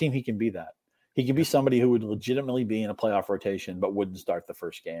 Well, on this team, he can be that. He can be somebody who would legitimately be in a playoff rotation, but wouldn't start the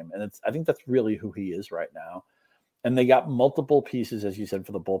first game. And I think that's really who he is right now. And they got multiple pieces, as you said,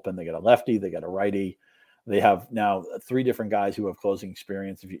 for the bullpen. They got a lefty, they got a righty. They have now 3 different guys who have closing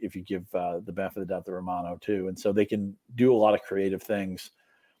experience, if you give the benefit of the doubt to Romano too. And so they can do a lot of creative things.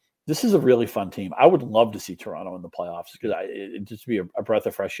 This is a really fun team. I would love to see Toronto in the playoffs, because it'd just be a breath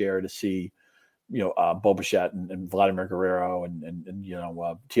of fresh air to see, Bo Bichette and Vladimir Guerrero and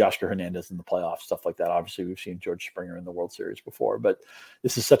Teoscar Hernandez in the playoffs, stuff like that. Obviously, we've seen George Springer in the World Series before, but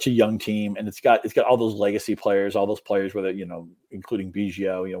this is such a young team, and it's got all those legacy players, all those players with it, including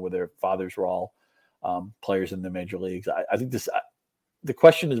Biggio, where their fathers were all players in the major leagues. I think the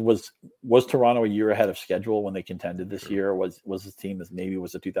question is, was Toronto a year ahead of schedule when they contended this year? Was this team as maybe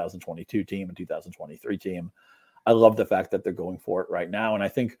was a 2022 team and 2023 team? I love the fact that they're going for it right now. And I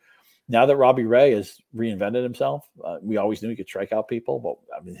think now that Robbie Ray has reinvented himself, we always knew he could strike out people, but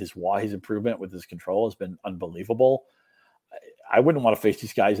I mean, his improvement with his control has been unbelievable. I wouldn't want to face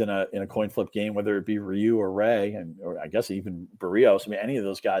these guys in a coin flip game, whether it be Ryu or Ray, or I guess even Barrios. I mean, any of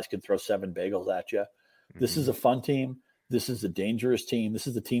those guys could throw 7 bagels at you. Mm-hmm. This is a fun team. This is a dangerous team. This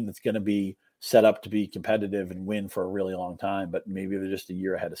is a team that's going to be set up to be competitive and win for a really long time, but maybe they're just a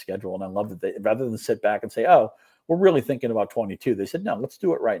year ahead of schedule. And I love that they, rather than sit back and say, oh, we're really thinking about 22, they said, no, let's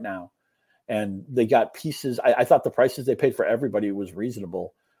do it right now. And they got pieces. I thought the prices they paid for everybody was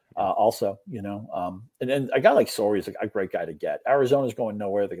reasonable. Also, and a guy like Soria is a great guy to get. Arizona's going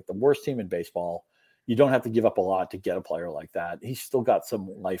nowhere. They get the worst team in baseball. You don't have to give up a lot to get a player like that. He's still got some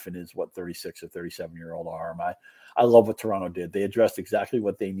life in his 36 or 37-year-old arm. I love what Toronto did. They addressed exactly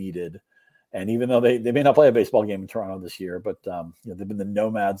what they needed. And even though they may not play a baseball game in Toronto this year, but they've been the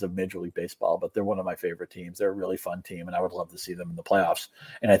nomads of Major League Baseball, but they're one of my favorite teams. They're a really fun team, and I would love to see them in the playoffs.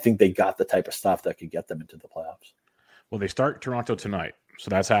 And I think they got the type of stuff that could get them into the playoffs. Well, they start Toronto tonight. So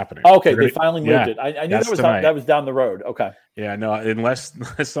that's happening. Okay, they finally moved it. I knew that was down the road. Okay. Yeah, no, unless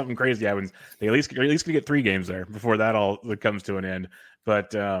something crazy happens, they at least gonna get 3 games there before that all comes to an end.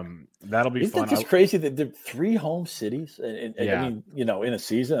 But that'll be fun. Isn't it just crazy that there are 3 home cities? And I mean, in a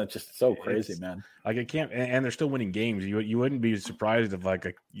season, it's just so crazy, man. Like it can't, and they're still winning games. You wouldn't be surprised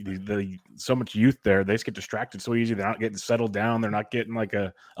if so much youth there, they just get distracted so easy. They're not getting settled down. They're not getting like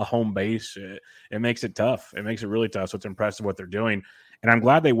a home base. It makes it tough. It makes it really tough. So it's impressive what they're doing. And I'm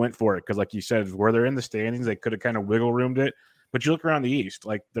glad they went for it because, like you said, where they're in the standings, they could have kind of wiggle roomed it. But you look around the East,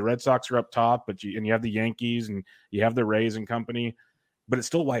 like the Red Sox are up top, and you have the Yankees and you have the Rays and company, but it's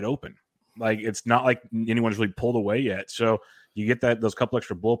still wide open. Like it's not like anyone's really pulled away yet. So you get those couple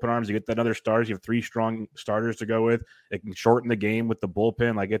extra bullpen arms, you get that other stars. You have 3 strong starters to go with. It can shorten the game with the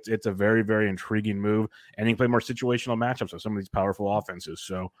bullpen. Like it's a very, very intriguing move, and you can play more situational matchups with some of these powerful offenses.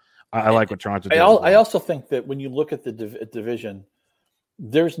 So I like what Toronto did. I also think that when you look at the division,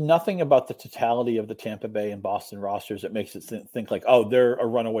 there's nothing about the totality of the Tampa Bay and Boston rosters that makes it think like, oh, they're a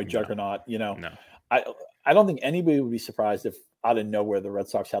runaway juggernaut. No. I don't think anybody would be surprised if out of nowhere the Red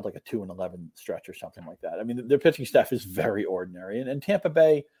Sox had like a 2-11 stretch or something like that. I mean, their pitching staff is very ordinary, and Tampa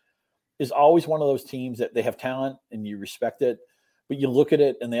Bay is always one of those teams that they have talent and you respect it, but you look at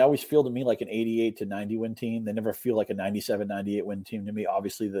it and they always feel to me like an 88 to 90 win team. They never feel like a 97, 98 win team to me.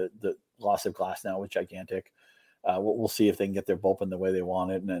 Obviously, the loss of Glasnow was gigantic. We'll see if they can get their bullpen the way they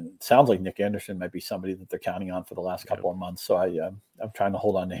want it. And then it sounds like Nick Anderson might be somebody that they're counting on for the last couple of months. So I'm trying to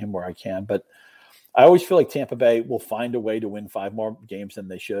hold on to him where I can. But I always feel like Tampa Bay will find a way to win 5 more games than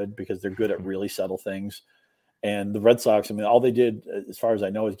they should because they're good at really subtle things. And the Red Sox, I mean, all they did, as far as I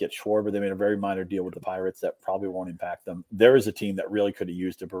know, is get Schwarber. They made a very minor deal with the Pirates that probably won't impact them. There is a team that really could have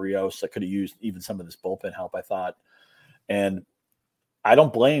used a Barrios, that could have used even some of this bullpen help, I thought. And I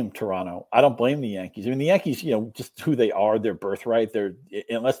don't blame Toronto. I don't blame the Yankees. I mean, the Yankees, just who they are, their birthright.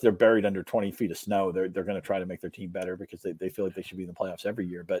 Unless they're buried under 20 feet of snow, they're going to try to make their team better because they feel like they should be in the playoffs every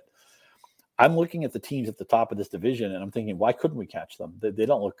year. But I'm looking at the teams at the top of this division, and I'm thinking, why couldn't we catch them? They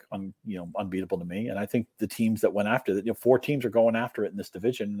don't look unbeatable to me. And I think the teams that went after it, 4 teams are going after it in this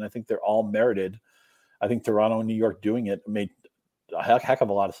division, and I think they're all merited. I think Toronto and New York doing it made a heck of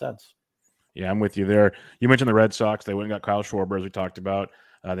a lot of sense. Yeah, I'm with you there. You mentioned the Red Sox. They went and got Kyle Schwarber, as we talked about.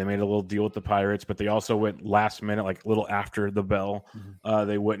 They made a little deal with the Pirates, but they also went last minute, like a little after the bell.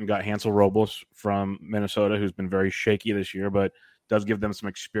 They went and got Hansel Robles from Minnesota, who's been very shaky this year, but does give them some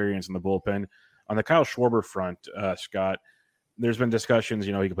experience in the bullpen. On the Kyle Schwarber front, Scott, there's been discussions,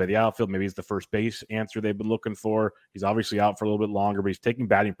 he can play the outfield. Maybe he's the first base answer they've been looking for. He's obviously out for a little bit longer, but he's taking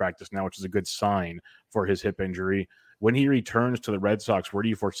batting practice now, which is a good sign for his hip injury. When he returns to the Red Sox, where do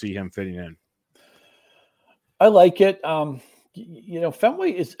you foresee him fitting in? I like it.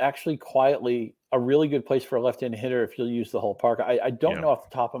 Fenway is actually quietly a really good place for a left-handed hitter if you'll use the whole park. I don't know off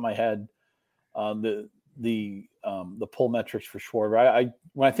the top of my head the pull metrics for Schwarber.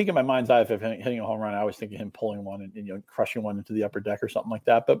 When I think in my mind's eye of him hitting a home run, I always think of him pulling one and crushing one into the upper deck or something like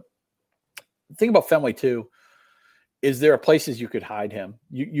that. But the thing about Fenway too is there are places you could hide him.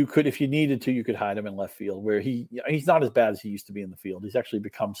 You could, if you needed to, you could hide him in left field where he's not as bad as he used to be in the field. He's actually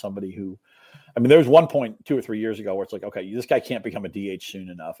become somebody who, I mean, there was one point 2 or 3 years ago where it's like, okay, this guy can't become a DH soon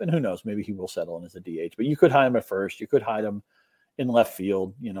enough. And who knows, maybe he will settle in as a DH, but you could hide him at first. You could hide him in left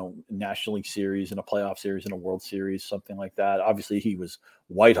field, National League Series, in a playoff series, in a World Series, something like that. Obviously he was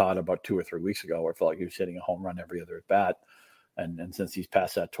white hot about 2 or 3 weeks ago where it felt like he was hitting a home run every other at bat. And since he's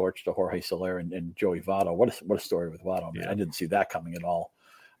passed that torch to Jorge Soler and Joey Votto, what a story with Votto. Man, I didn't see that coming at all.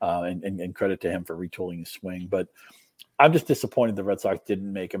 And credit to him for retooling his swing. But I'm just disappointed the Red Sox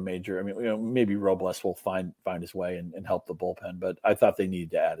didn't make a major. I mean, maybe Robles will find his way and help the bullpen. But I thought they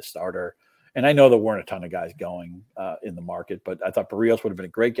needed to add a starter. And I know there weren't a ton of guys going in the market, but I thought Barrios would have been a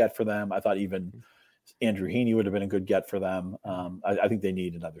great get for them. I thought even Andrew Heaney would have been a good get for them. I think they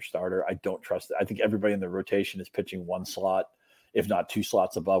need another starter. I don't trust it. I think everybody in the rotation is pitching 1 slot, if not 2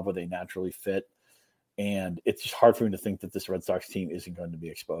 slots above where they naturally fit. And it's just hard for me to think that this Red Sox team isn't going to be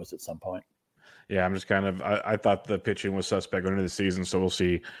exposed at some point. Yeah, I'm just I thought the pitching was suspect going into the season, so we'll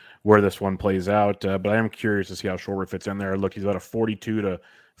see where this one plays out. But I am curious to see how Schwarber fits in there. Look, he's about a 42 to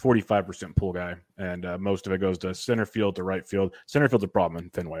 45% pull guy, and most of it goes to center field to right field. Center field's a problem in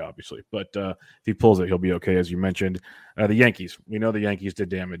Fenway, obviously, but if he pulls it, he'll be okay, as you mentioned. The Yankees, we know the Yankees did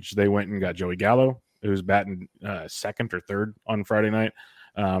damage. They went and got Joey Gallo, who's batting second or third on Friday night.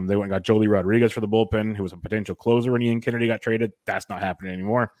 They went and got Joely Rodriguez for the bullpen, who was a potential closer when Ian Kennedy got traded. That's not happening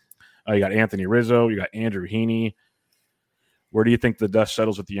anymore. You got Anthony Rizzo. You got Andrew Heaney. Where do you think the dust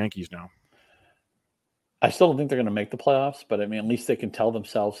settles with the Yankees now? I still don't think they're going to make the playoffs, but I mean, at least they can tell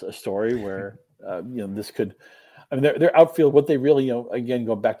themselves a story where, this could. I mean, their outfield, what they really, again,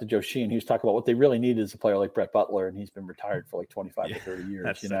 going back to Joe Sheehan, he was talking about what they really need is a player like Brett Butler, and he's been retired for like 25 to 30 years.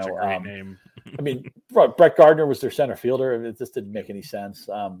 That's such a great name. I mean, Brett Gardner was their center fielder. It just didn't make any sense.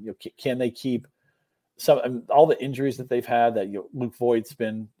 Can they keep all the injuries that they've had? That Luke Voigt's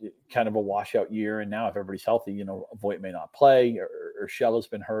been kind of a washout year, and now if everybody's healthy, Voigt may not play, or Urshela's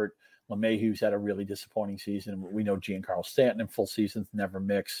been hurt. LeMahieu's had a really disappointing season. We know Giancarlo Stanton in full seasons never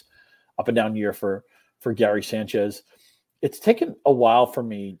mix. Up and down year for Gary Sanchez. It's taken a while for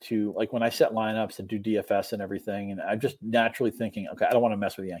me to, like, when I set lineups and do DFS and everything, and I'm just naturally thinking, okay, I don't want to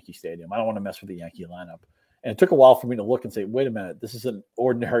mess with Yankee Stadium. I don't want to mess with the Yankee lineup. And it took a while for me to look and say, wait a minute, this is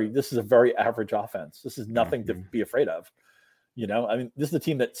a very average offense. This is nothing to be afraid of. I mean, this is the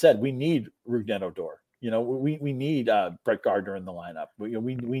team that said we need Rougned Odor. We need Brett Gardner in the lineup.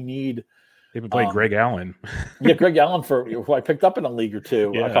 We need. They've been playing Greg Allen. Yeah, Greg Allen, who I picked up in a league or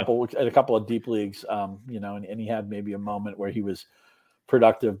two, a couple of deep leagues, and he had maybe a moment where he was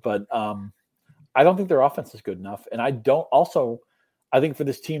productive, but I don't think their offense is good enough. And I think for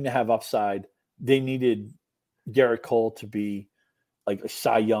this team to have upside, they needed Garrett Cole to be like a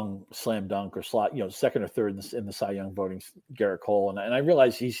Cy Young slam dunk or slot, second or third in the Cy Young voting, Garrett Cole. And I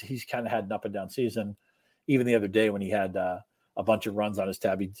realize he's kind of had an up and down season. Even the other day when he had a bunch of runs on his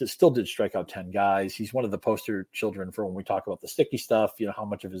tab, he still did strike out 10 guys. He's one of the poster children for when we talk about the sticky stuff, how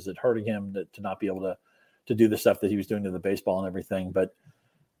much of it is it hurting him to not be able to do the stuff that he was doing to the baseball and everything. But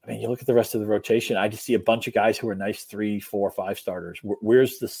I mean, you look at the rest of the rotation, I just see a bunch of guys who are nice 3, 4, 5 starters.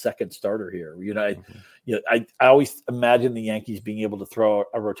 Where's the second starter here? I always imagine the Yankees being able to throw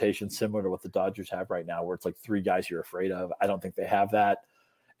a rotation similar to what the Dodgers have right now, where it's like 3 guys you're afraid of. I don't think they have that.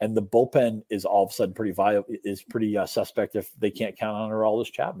 And the bullpen is all of a sudden pretty suspect if they can't count on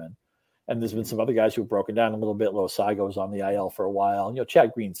Aroldis Chapman. And there's been some other guys who've broken down a little bit. Loisago was on the IL for a while.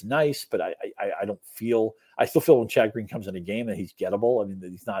 Chad Green's nice, but I still feel when Chad Green comes in a game that he's gettable. I mean,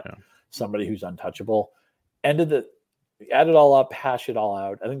 that he's not somebody who's untouchable. Add it all up, hash it all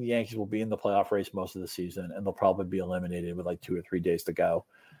out. I think the Yankees will be in the playoff race most of the season, and they'll probably be eliminated with like 2 or 3 days to go.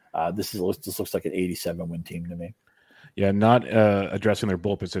 This looks like an 87-win team to me. Yeah, not addressing their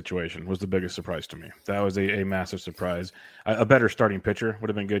bullpen situation was the biggest surprise to me. That was a massive surprise. A better starting pitcher would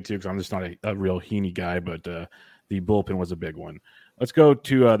have been good too, because I'm just not a real Heaney guy, but the bullpen was a big one. Let's go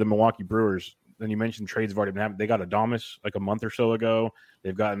to the Milwaukee Brewers. Then you mentioned trades have already been happening. They got Adames like a month or so ago.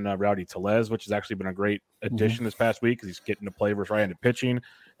 They've gotten Rowdy Tellez, which has actually been a great addition this past week because he's getting to play versus right-handed pitching.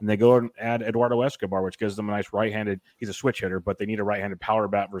 And they go and add Eduardo Escobar, which gives them a nice right-handed. He's a switch hitter, but they need a right-handed power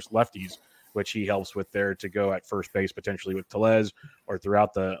bat versus lefties, which he helps with there to go at first base potentially with Tellez or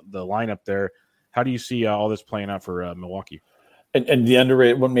throughout the lineup there. How do you see all this playing out for Milwaukee? And the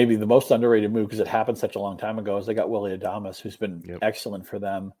underrated one, maybe the most underrated move, because it happened such a long time ago, is they got Willy Adames, who's been excellent for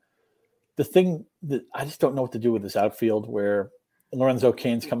them. The thing that I just don't know what to do with this outfield, where Lorenzo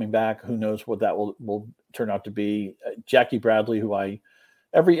Cain's coming back, who knows what that will turn out to be. Jackie Bradley, who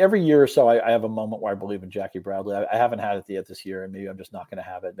every year or so, I have a moment where I believe in Jackie Bradley. I haven't had it yet this year, and maybe I'm just not going to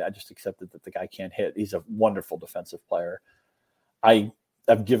have it. I just accepted that the guy can't hit. He's a wonderful defensive player.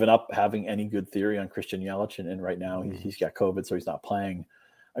 I've given up having any good theory on Christian Yelich, and right now he's got COVID, so he's not playing.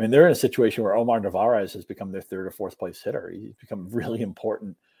 I mean, they're in a situation where Omar Narvaez has become their 3rd or 4th place hitter. He's become really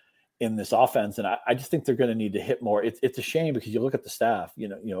important in this offense, and I just think they're going to need to hit more. It's a shame because you look at the staff.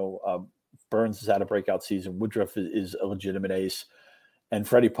 Burns has had a breakout season. Woodruff is a legitimate ace. And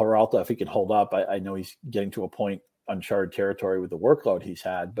Freddie Peralta, if he can hold up, I know he's getting to a point, uncharted territory with the workload he's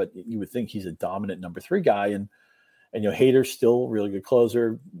had, but you would think he's a dominant number 3 guy. And Hader's still a really good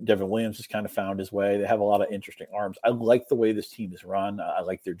closer. Devin Williams has kind of found his way. They have a lot of interesting arms. I like the way this team is run. I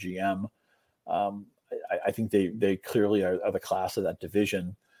like their GM. I think they clearly are the class of that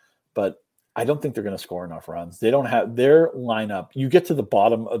division, but I don't think they're going to score enough runs. They don't have their lineup. You get to the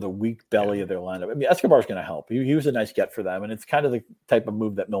bottom of the weak belly of their lineup. I mean, Escobar's going to help. He was a nice get for them, and it's kind of the type of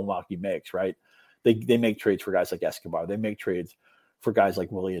move that Milwaukee makes, right? They make trades for guys like Escobar. They make trades for guys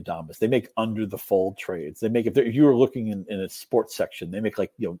like Willy Adames. They make under the fold trades. They make, if you were looking in a sports section, they make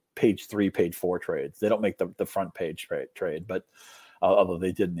like page 3, page 4 trades. They don't make the front page trade, but although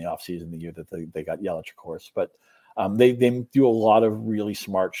they did in the offseason the year that they got Yelich, of course, but. They do a lot of really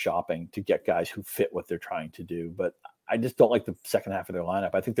smart shopping to get guys who fit what they're trying to do. But I just don't like the second half of their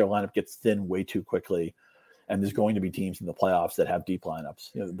lineup. I think their lineup gets thin way too quickly. And there's going to be teams in the playoffs that have deep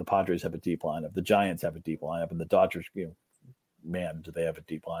lineups. The Padres have a deep lineup. The Giants have a deep lineup. And the Dodgers, man, do they have a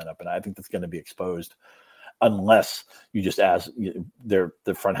deep lineup. And I think that's going to be exposed unless you just ask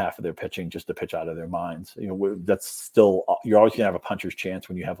the front half of their pitching just to pitch out of their minds. That's still, you're always going to have a puncher's chance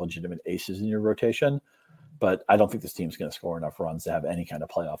when you have legitimate aces in your rotation. But I don't think this team's going to score enough runs to have any kind of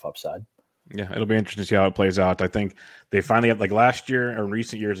playoff upside. Yeah, it'll be interesting to see how it plays out. I think they finally have, like last year or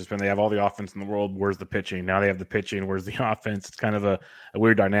recent years, it's been they have all the offense in the world. Where's the pitching? Now they have the pitching. Where's the offense? It's kind of a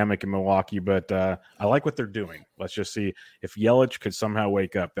weird dynamic in Milwaukee, but I like what they're doing. Let's just see if Yelich could somehow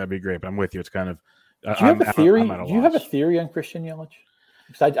wake up. That'd be great. But I'm with you. It's kind of. Do you have a theory? Do you have a theory on Christian Yelich?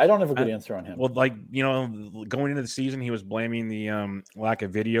 Because I don't have a good answer on him. Well, like, going into the season, he was blaming the lack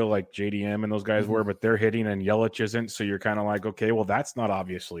of video like JDM and those guys were, but they're hitting and Yelich isn't. So you're kind of like, okay, well, that's not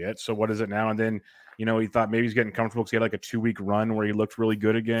obviously it. So what is it now? And then, he thought maybe he's getting comfortable because he had like a 2-week run where he looked really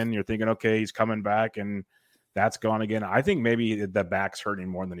good again. You're thinking, okay, he's coming back and that's gone again. I think maybe the back's hurting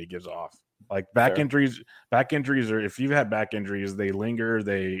more than he gives off. Like back injuries are, if you've had back injuries, they linger,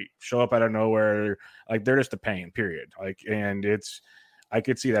 they show up out of nowhere. Like they're just a pain, period. Like, and I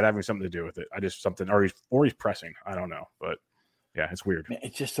could see that having something to do with it. Or he's pressing. I don't know, but yeah, it's weird. Man,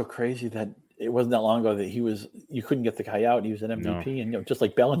 it's just so crazy that it wasn't that long ago that you couldn't get the guy out. He was an MVP, and just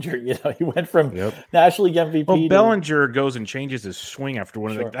like Bellinger, he went from National League MVP. Well, Bellinger goes and changes his swing after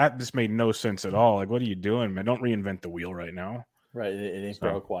one. Like that just made no sense at all. Like, what are you doing, man? Don't reinvent the wheel right now. Right, it ain't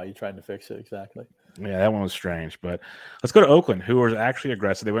broke. Why are you trying to fix it? Exactly. Yeah, that one was strange. But let's go to Oakland, who was actually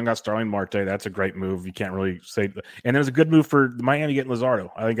aggressive. They went and got Starling Marte. That's a great move. You can't really say. And it was a good move for Miami getting Luzardo.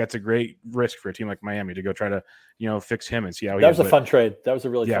 I think that's a great risk for a team like Miami to go try to, fix him and see how he. That was a fun trade. That was a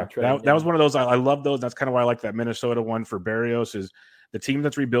really fun trade. That was one of those. I love those. That's kind of why I like that Minnesota one for Berrios. Is the team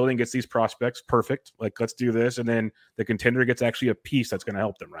that's rebuilding gets these prospects perfect. Like, let's do this, and then the contender gets actually a piece that's going to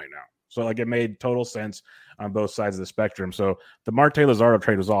help them right now. So like it made total sense on both sides of the spectrum. So the Marte Luzardo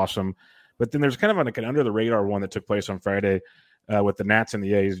trade was awesome. But then there's kind of an under the radar one that took place on Friday with the Nats and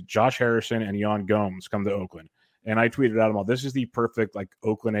the A's. Josh Harrison and Yan Gomes come to Oakland. And I tweeted out them all. This is the perfect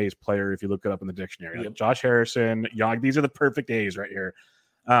Oakland A's player if you look it up in the dictionary. Like Josh Harrison, Yan, these are the perfect A's right here.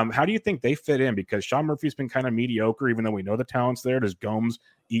 How do you think they fit in? Because Sean Murphy's been kind of mediocre, even though we know the talent's there. Does Gomes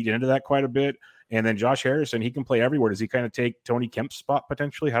eat into that quite a bit? And then Josh Harrison, he can play everywhere. Does he kind of take Tony Kemp's spot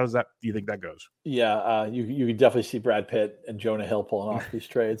potentially? How do you think that goes? Yeah, you can definitely see Brad Pitt and Jonah Hill pulling off these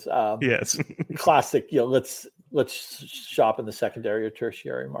trades. Yes, classic. Let's shop in the secondary or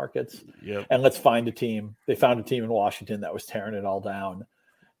tertiary markets. Yep. And let's find a team. They found a team in Washington that was tearing it all down.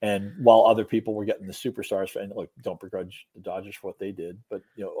 And while other people were getting the superstars, and don't begrudge the Dodgers for what they did, but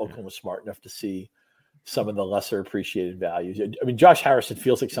Oakland was smart enough to see some of the lesser appreciated values. I mean, Josh Harrison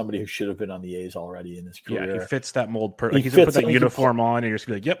feels like somebody who should have been on the A's already in his career. Yeah, he fits that mold. He's going to put that uniform on, and you're just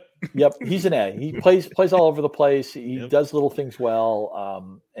going to be like, yep. Yep, he's an A. He plays all over the place. He does little things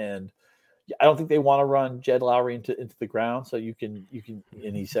well. And I don't think they want to run Jed Lowry into the ground. So you can,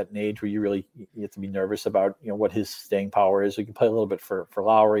 and he's at an age where you have to be nervous about, what his staying power is. So you can play a little bit for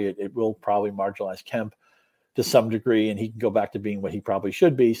Lowry. It will probably marginalize Kemp to some degree, and he can go back to being what he probably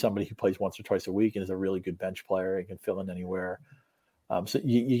should be, somebody who plays once or twice a week and is a really good bench player and can fill in anywhere. So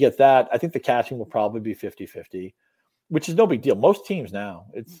you get that. I think the catching will probably be 50-50, which is no big deal. Most teams now,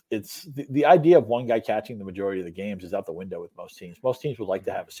 it's the idea of one guy catching the majority of the games is out the window with most teams. Most teams would like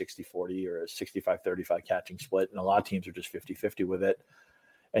to have a 60-40 or a 65-35 catching split, and a lot of teams are just 50-50 with it.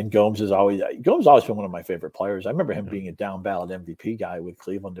 And Gomes has always been one of my favorite players. I remember him being a down ballot MVP guy with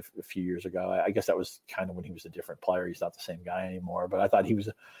Cleveland a few years ago. I guess that was kind of when he was a different player. He's not the same guy anymore. But I thought he was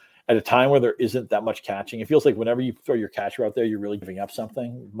at a time where there isn't that much catching. It feels like whenever you throw your catcher out there, you're really giving up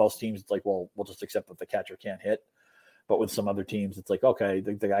something. Most teams, it's like, well, we'll just accept that the catcher can't hit. But with some other teams, it's like, okay,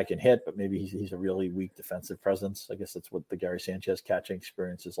 the guy can hit, but maybe he's a really weak defensive presence. I guess that's what the Gary Sanchez catching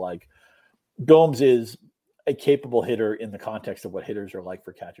experience is like. Gomes is a capable hitter in the context of what hitters are like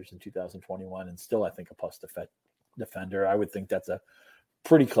for catchers in 2021, and still I think a plus defender. I would think that's a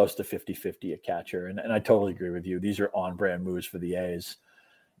pretty close to 50-50 a catcher, and I totally agree with you. These are on-brand moves for the A's,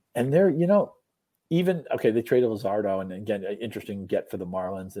 and they're they traded Luzardo, and again, an interesting get for the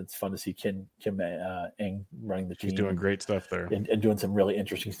Marlins. It's fun to see Kim Ng running the team. He's doing great stuff there and doing some really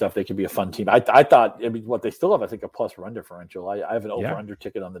interesting stuff. They could be a fun team. I thought, what they still have, I think, a plus run differential. I have an over-under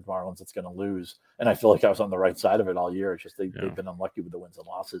ticket on the Marlins that's going to lose, and I feel like I was on the right side of it all year. It's just they've been unlucky with the wins and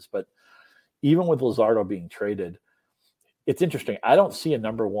losses. But even with Luzardo being traded, it's interesting. I don't see a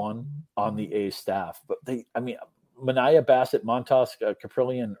number one on the A's staff, but Manaea, Bassett, Montas,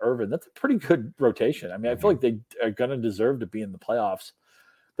 Caprillion, Irvin, that's a pretty good rotation. I mean, I feel like they are going to deserve to be in the playoffs.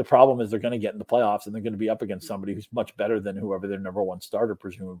 The problem is they're going to get in the playoffs, and they're going to be up against somebody who's much better than whoever their number one starter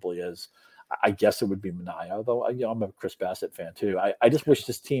presumably is. I guess it would be Manaea, although I'm a Chris Bassett fan too. I just wish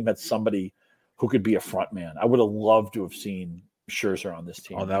this team had somebody who could be a front man. I would have loved to have seen Scherzer on this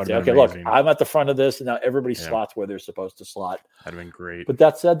team. Oh, that would say, have been okay, amazing. look, I'm at the front of this, and now everybody slots where they're supposed to slot. That'd have been great. But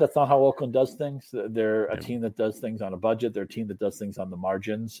that said, that's not how Oakland does things. They're a team that does things on a budget. They're a team that does things on the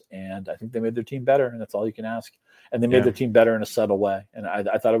margins, and I think they made their team better, and that's all you can ask. And they made their team better in a subtle way, and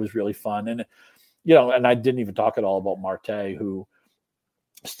I thought it was really fun. And and I didn't even talk at all about Marte, who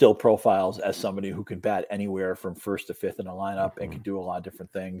still profiles as somebody who can bat anywhere from first to fifth in a lineup and can do a lot of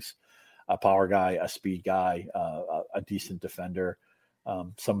different things. A power guy, a speed guy, a decent defender,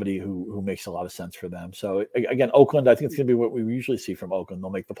 somebody who makes a lot of sense for them. So again, Oakland, I think it's going to be what we usually see from Oakland. They'll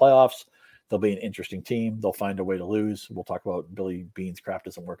make the playoffs. They'll be an interesting team. They'll find a way to lose. We'll talk about Billy Bean's craft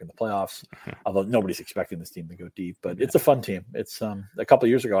doesn't work in the playoffs, although nobody's expecting this team to go deep. But it's a fun team. It's a couple of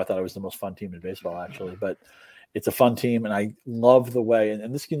years ago, I thought it was the most fun team in baseball, actually. But it's a fun team, and I love the way,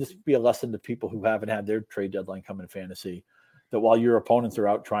 and this can just be a lesson to people who haven't had their trade deadline come in fantasy, that while your opponents are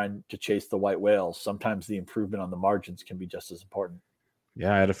out trying to chase the white whales, sometimes the improvement on the margins can be just as important.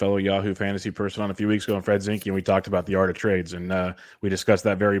 Yeah, I had a fellow Yahoo fantasy person on a few weeks ago, Fred Zinke, and we talked about the art of trades, and we discussed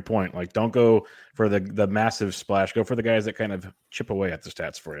that very point. Like, don't go for the massive splash. Go for the guys that kind of chip away at the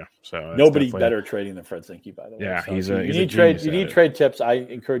stats for you. So nobody better trading than Fred Zinke, by the way. Yeah, so he's you need trade tips. I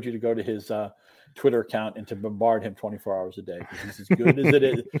encourage you to go to his Twitter account and to bombard him 24 hours a day, because he's as good as it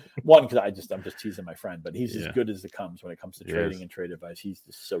is. One, because I'm just teasing my friend, but he's as good as it comes when it comes to trading and trade advice. He's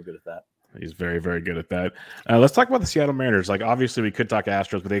just so good at that. He's very, very good at that. Let's talk about the Seattle Mariners. Like, obviously, we could talk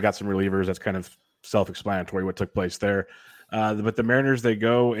Astros, but they got some relievers. That's kind of self-explanatory what took place there. But the Mariners, they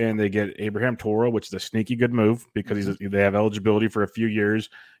go and they get Abraham Toro, which is a sneaky good move because they have eligibility for a few years,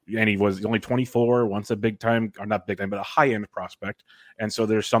 and he was only 24, once a big time, or not big time, but a high-end prospect. And so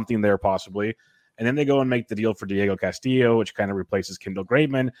there's something there possibly. And then they go and make the deal for Diego Castillo, which kind of replaces Kendall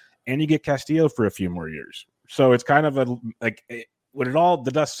Graveman, and you get Castillo for a few more years. So it's kind of when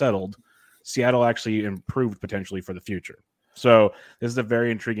the dust settled, Seattle actually improved potentially for the future. So this is a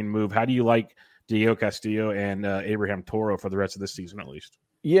very intriguing move. How do you like Diego Castillo and Abraham Toro for the rest of this season, at least?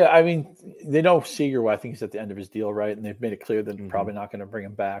 Yeah, I mean, they know Seager, I think he's at the end of his deal, right? And they've made it clear that they're probably not going to bring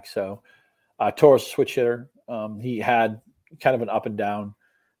him back. So Toro's a switch hitter. He had kind of an up and down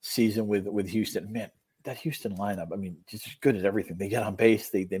season with Houston. Man, that Houston lineup, I mean, just good at everything. They get on base,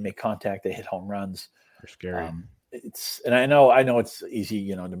 they make contact, they hit home runs. They're scary. And I know it's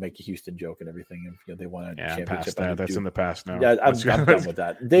easy, to make a Houston joke and everything. And they won a championship. That's in the past now. Yeah, I'm done with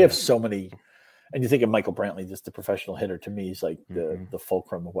that. They have so many. And you think of Michael Brantley, just the professional hitter. To me, he's like the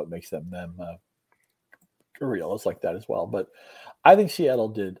fulcrum of what makes them real. It's like that as well. But I think Seattle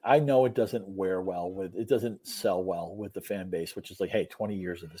did. I know it doesn't it doesn't sell well with the fan base, which is like, hey, 20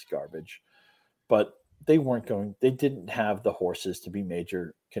 years of this garbage. But they didn't have the horses to be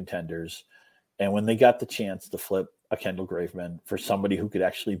major contenders. And when they got the chance to flip a Kendall Graveman for somebody who could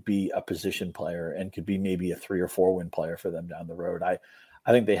actually be a position player and could be maybe a 3 or 4 win player for them down the road, I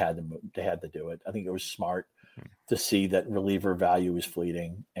think they had to do it. I think it was smart to see that reliever value is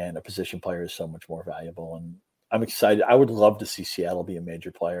fleeting and a position player is so much more valuable. And I'm excited. I would love to see Seattle be a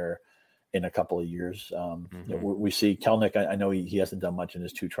major player in a couple of years. We see Kelnick. I know he hasn't done much in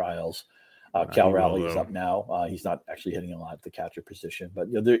his 2 trials. Cal Raleigh is up now. He's not actually hitting a lot at the catcher position, but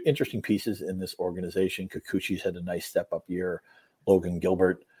there are interesting pieces in this organization. Kikuchi's had a nice step-up year. Logan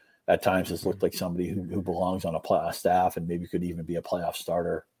Gilbert at times has looked like somebody who belongs on a staff and maybe could even be a playoff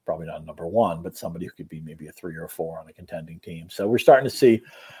starter. Probably not number 1, but somebody who could be maybe a 3 or 4 on a contending team. So we're starting to see.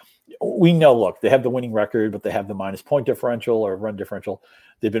 We know, look, they have the winning record, but they have the minus point differential or run differential.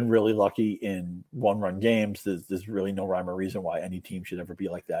 They've been really lucky in 1-run games. There's really no rhyme or reason why any team should ever be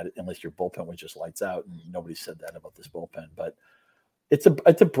like that, unless your bullpen was just lights out. And nobody said that about this bullpen. But it's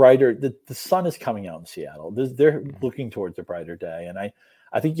a brighter. The sun is coming out in Seattle. They're looking towards a brighter day, and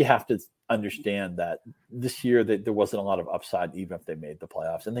I think you have to understand that this year that there wasn't a lot of upside, even if they made the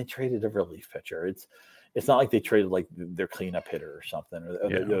playoffs. And they traded a relief pitcher. It's not like they traded like their cleanup hitter or something,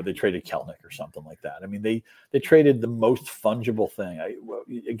 or they traded Kelnick or something like that. I mean, they traded the most fungible thing.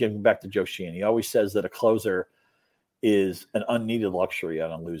 Again, back to Joe Sheehan, he always says that a closer is an unneeded luxury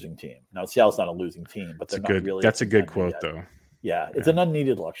on a losing team. Now, Seattle's not a losing team, but that's a good quote, though. Yeah, it's an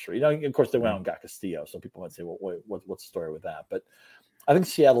unneeded luxury. Of course, they went out and got Castillo, so people might say, well, what's the story with that? But I think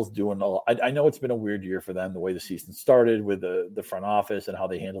Seattle's doing a lot. I know it's been a weird year for them, the way the season started with the front office and how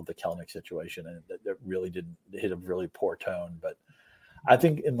they handled the Kelnick situation, and that really didn't hit a really poor tone. But I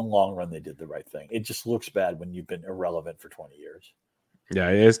think in the long run, they did the right thing. It just looks bad when you've been irrelevant for 20 years. Yeah,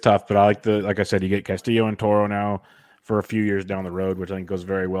 it is tough, but I like I said, you get Castillo and Toro now for a few years down the road, which I think goes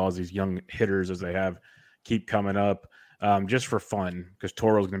very well as these young hitters, as they have, keep coming up. Just for fun, because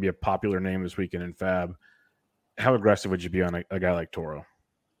Toro's going to be a popular name this weekend in Fab. How aggressive would you be on a guy like Toro?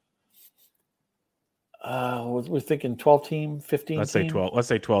 We're thinking 12 team, 15 Let's team. say 12. Let's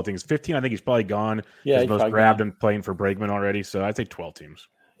say 12 teams. 15, I think he's probably gone. Yeah, because most grabbed and playing for Bregman already. So I'd say 12 teams.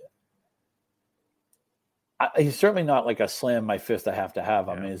 He's certainly not like a slam my fist I have to have.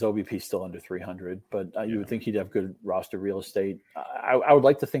 I mean, his OBP is still under 300, but you would think he'd have good roster real estate. I would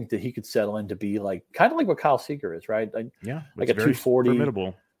like to think that he could settle in to be like kind of like what Kyle Seager is, right? Like a 240,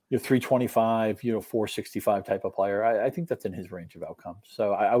 formidable. 325, 465 type of player. I think that's in his range of outcomes.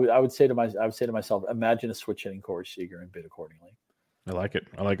 So I would say to myself, imagine a switch hitting Corey Seager and bid accordingly. I like it.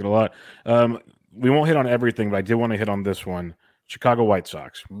 I like it a lot. We won't hit on everything, but I did want to hit on this one. Chicago White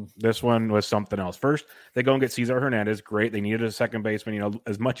Sox. This one was something else. First, they go and get Cesar Hernandez. Great. They needed a second baseman.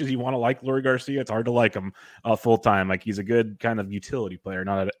 As much as you want to like Leury Garcia, it's hard to like him full time. Like he's a good kind of utility player,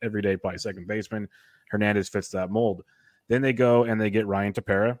 not an everyday play second baseman. Hernandez fits that mold. Then they go and they get Ryan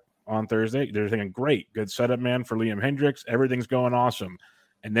Tepera on Thursday. They're thinking, great, good setup man for Liam Hendriks. Everything's going awesome.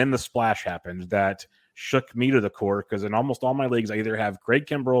 And then the splash happened that shook me to the core because in almost all my leagues, I either have Craig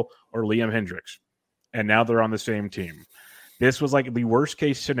Kimbrell or Liam Hendriks. And now they're on the same team. This was like the worst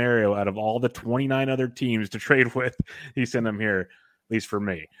case scenario out of all the 29 other teams to trade with. He sent them here, at least for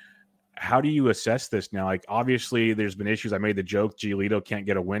me. How do you assess this now? Like, obviously, there's been issues. I made the joke Giolito can't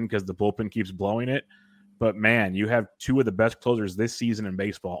get a win because the bullpen keeps blowing it. But, man, you have two of the best closers this season in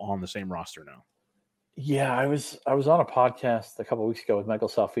baseball on the same roster now. Yeah, I was on a podcast a couple of weeks ago with Michael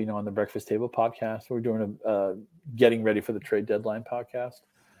Salfino on the Breakfast Table podcast. We're doing a getting ready for the trade deadline podcast.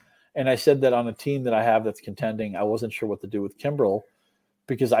 And I said that on a team that I have that's contending, I wasn't sure what to do with Kimbrell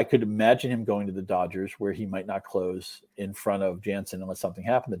because I could imagine him going to the Dodgers where he might not close in front of Jansen unless something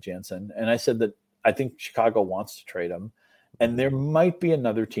happened to Jansen. And I said that I think Chicago wants to trade him. And there might be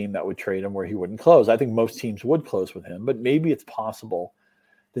another team that would trade him where he wouldn't close. I think most teams would close with him, but maybe it's possible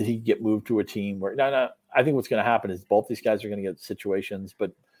that he get moved to a team where I think what's going to happen is both these guys are going to get situations,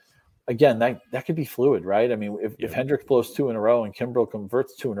 but again, that could be fluid, right? I mean, if Hendricks blows 2 in a row and Kimbrell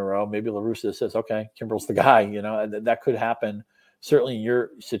converts 2 in a row, maybe La Russa says, okay, Kimbrell's the guy, and that could happen. Certainly in your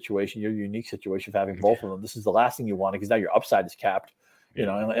situation, your unique situation of having both of them, this is the last thing you want because now your upside is capped,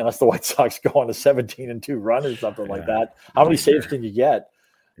 unless the White Sox go on a 17-2 run or something like that. How many saves can you get?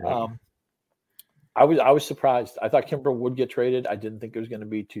 Yeah. I was surprised. I thought Kimbrell would get traded. I didn't think it was going to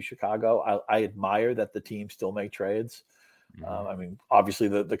be to Chicago. I admire that the team still make trades. I mean, obviously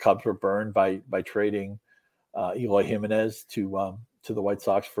the Cubs were burned by trading Eloy Jimenez to the White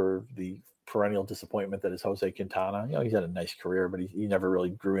Sox for the perennial disappointment that is Jose Quintana. He's had a nice career, but he never really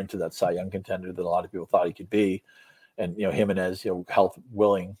grew into that Cy Young contender that a lot of people thought he could be. And Jimenez, health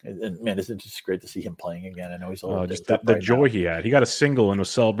willing, and man, it's just great to see him playing again. I know he's a little just the joy he had. He got a single and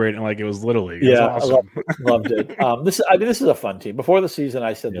was celebrating like it was Little League. Yeah, awesome. I loved it. This is a fun team. Before the season,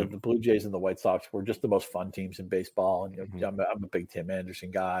 I said that the Blue Jays and the White Sox were just the most fun teams in baseball. And I'm a big Tim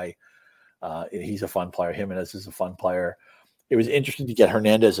Anderson guy. He's a fun player. Jimenez is a fun player. It was interesting to get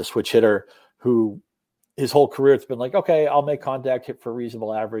Hernandez, a switch hitter, who his whole career it's been like, okay, I'll make contact, hit for a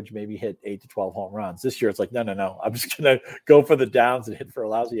reasonable average, maybe hit 8 to 12 home runs. This year it's like, no. I'm just going to go for the downs and hit for a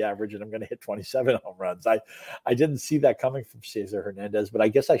lousy average, and I'm going to hit 27 home runs. I didn't see that coming from Cesar Hernandez, but I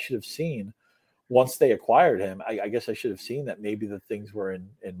guess I should have seen once they acquired him, I guess I should have seen that maybe the things were in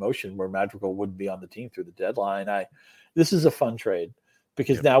motion where Madrigal wouldn't be on the team through the deadline. This is a fun trade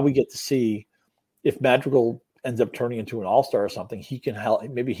because now we get to see if Madrigal ends up turning into an all-star or something, he can help.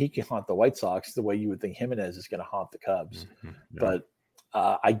 Maybe he can haunt the White Sox the way you would think Jimenez is going to haunt the Cubs. But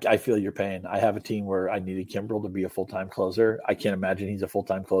I feel your pain. I have a team where I needed Kimbrell to be a full-time closer. I can't imagine he's a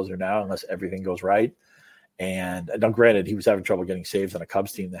full-time closer now unless everything goes right. And now, granted, he was having trouble getting saves on a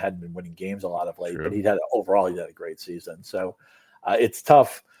Cubs team that hadn't been winning games a lot of late, but he had a great season. So it's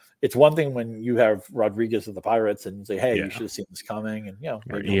tough. It's one thing when you have Rodriguez of the Pirates and you say, hey, you should have seen this coming. And,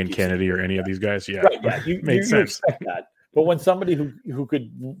 or Ian Kennedy or any of these guys. Yeah. Right, yeah. You expect that. But when somebody who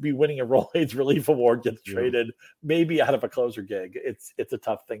could be winning a Roll AIDS Relief Award gets traded, maybe out of a closer gig, it's a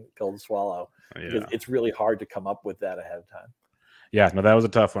tough pill to swallow. Because it's really hard to come up with that ahead of time. Yeah, no, that was a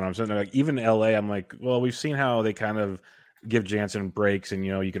tough one. I'm sitting there like, even in LA, I'm like, well, we've seen how they kind of give Jansen breaks and,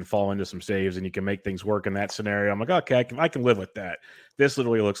 you can fall into some saves and you can make things work in that scenario. I'm like, okay, I can live with that. This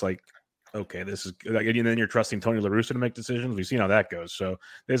literally looks like, okay, this is like, and then you're trusting Tony La Russa to make decisions. We've seen how that goes. So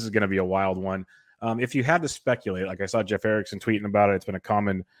this is going to be a wild one. If you had to speculate, like I saw Jeff Erickson tweeting about it, it's been a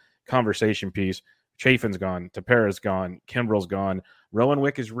common conversation piece. Chafin's gone, Tepera's gone, Kimbrell's gone. Rowan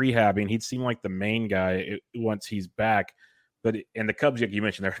Wick is rehabbing. He'd seem like the main guy once he's back. But in the Cubs, like you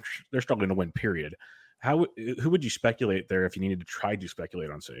mentioned, they're struggling to win, period. Who would you speculate there if you needed to try to speculate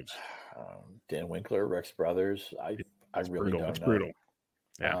on saves? Dan Winkler, Rex Brothers. I really don't know. It's brutal.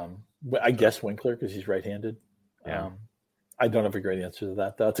 Yeah. I guess Winkler because he's right-handed. Yeah. I don't have a great answer to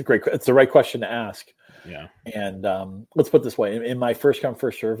that. It's the right question to ask. Yeah. And let's put it this way. In my first come,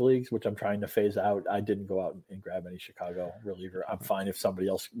 first serve leagues, which I'm trying to phase out, I didn't go out and grab any Chicago reliever. I'm fine if somebody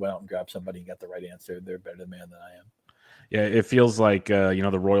else went out and grabbed somebody and got the right answer. They're a better man than I am. Yeah, it feels like,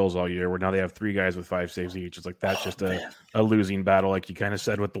 the Royals all year where now they have 3 guys with 5 saves each. It's like that's just a losing battle, like you kind of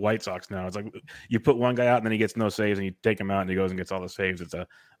said with the White Sox now. It's like you put one guy out and then he gets no saves and you take him out and he goes and gets all the saves. It's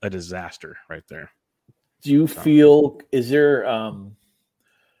a disaster right there. Do you feel, is there,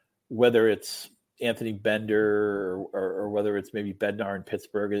 whether it's Anthony Bender or whether it's maybe Bednar in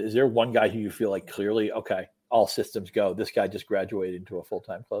Pittsburgh, is there one guy who you feel like clearly, okay, all systems go, this guy just graduated into a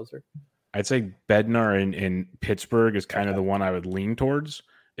full-time closer? I'd say Bednar in Pittsburgh is kind of the one I would lean towards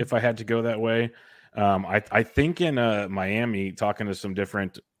if I had to go that way. I think in Miami, talking to some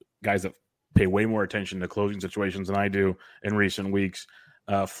different guys that pay way more attention to closing situations than I do in recent weeks,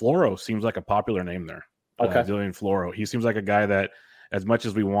 Floro seems like a popular name there. Okay. Dylan Floro. He seems like a guy that, as much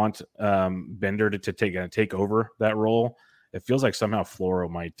as we want Bender to take over that role, it feels like somehow Floro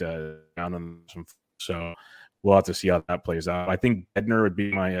might down on some. So we'll have to see how that plays out. I think Bednar would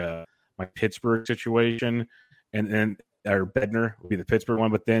be my Pittsburgh situation, and Bednar would be the Pittsburgh one.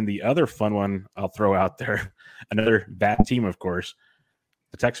 But then the other fun one I'll throw out there, another bad team, of course,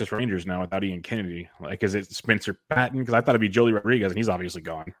 the Texas Rangers now without Ian Kennedy. Like, is it Spencer Patton? Because I thought it'd be Joely Rodriguez, and he's obviously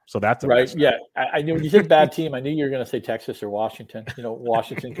gone. So that's right. Yeah, I knew when you said bad team, I knew you were going to say Texas or Washington.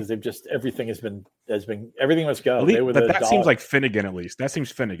 Washington, because they've just everything everything must go. But that seems like Finnegan at least. That seems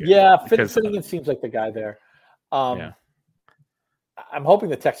Finnegan. Yeah, Finnegan seems like the guy there. Yeah. I'm hoping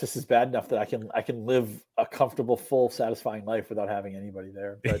that Texas is bad enough that I can live a comfortable, full, satisfying life without having anybody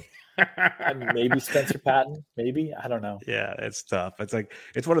there. But maybe Spencer Patton, maybe, I don't know. Yeah, it's tough.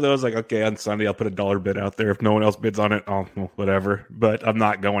 It's one of those like, okay, on Sunday I'll put a $1 bid out there. If no one else bids on it, well, whatever. But I'm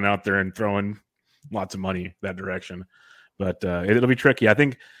not going out there and throwing lots of money that direction. But it'll be tricky, I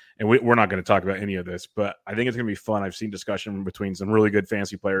think. And we're not going to talk about any of this, but I think it's going to be fun. I've seen discussion between some really good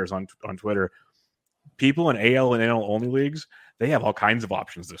fantasy players on Twitter. People in AL and NL only leagues, they have all kinds of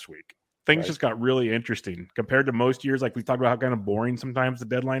options this week. Things just got really interesting compared to most years. Like we talked about how kind of boring sometimes the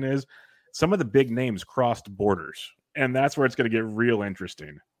deadline is. Some of the big names crossed borders, and that's where it's going to get real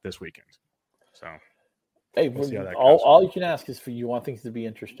interesting this weekend. So, hey, we'll see how that goes. All you can ask is for you want things to be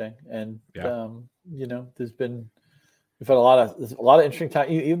interesting, and we've had a lot of interesting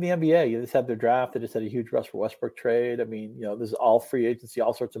time. Even the NBA, they just had their draft. They just had a huge Russell Westbrook trade. I mean, there's all free agency,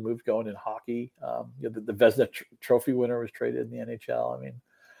 all sorts of moves going in hockey. The Vezina Trophy winner was traded in the NHL. I mean,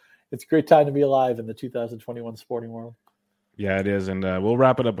 it's a great time to be alive in the 2021 sporting world. Yeah, it is. And we'll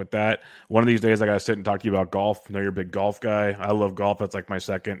wrap it up with that. One of these days, I got to sit and talk to you about golf. I know you're a big golf guy. I love golf. That's like my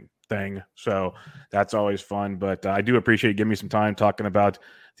second thing. So that's always fun. But I do appreciate you giving me some time talking about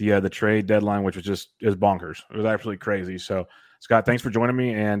the trade deadline, which is bonkers. It was absolutely crazy. So, Scott, thanks for joining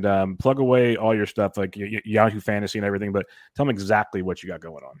me, and plug away all your stuff, like Yahoo Fantasy and everything, but tell them exactly what you got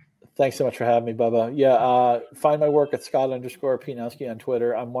going on. Thanks so much for having me, Bubba. Yeah, find my work at Scott_Pianowski on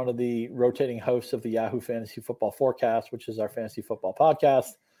Twitter. I'm one of the rotating hosts of the Yahoo Fantasy Football Forecast, which is our fantasy football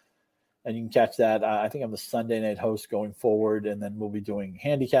podcast. And you can catch that. I think I'm the Sunday night host going forward, and then we'll be doing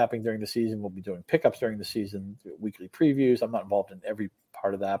handicapping during the season. We'll be doing pickups during the season, weekly previews. I'm not involved in every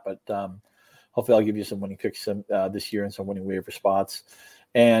part of that, but hopefully I'll give you some winning picks this year and some winning waiver spots.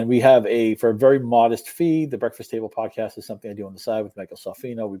 And we have for a very modest fee, the Breakfast Table podcast is something I do on the side with Michael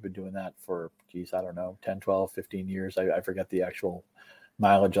Salfino. We've been doing that for, 10, 12, 15 years. I forget the actual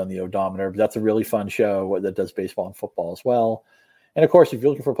mileage on the odometer, but that's a really fun show that does baseball and football as well. And, of course, if you're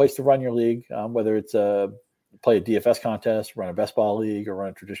looking for a place to run your league, whether it's play a DFS contest, run a best ball league, or run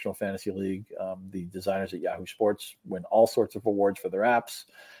a traditional fantasy league, the designers at Yahoo Sports win all sorts of awards for their apps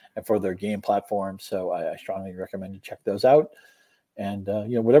and for their game platforms. So I strongly recommend you check those out. And,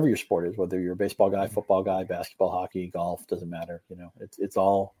 whatever your sport is, whether you're a baseball guy, football guy, basketball, hockey, golf, doesn't matter. It's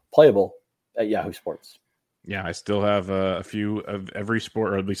all playable at Yahoo Sports. Yeah, I still have a few of every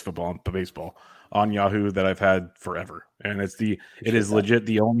sport, or at least football and baseball, on Yahoo that I've had forever. And it is legit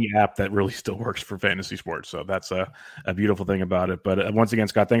the only app that really still works for fantasy sports. So that's a beautiful thing about it. But once again,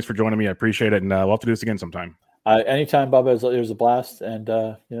 Scott, thanks for joining me. I appreciate it. And we'll have to do this again sometime. Anytime, Bubba. It was a blast. And,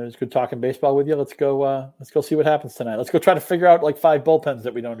 it's good talking baseball with you. Let's go see what happens tonight. Let's go try to figure out like 5 bullpens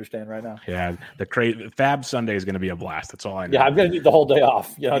that we don't understand right now. Yeah. The Fab Sunday is going to be a blast. That's all I know. Yeah. I'm going to need the whole day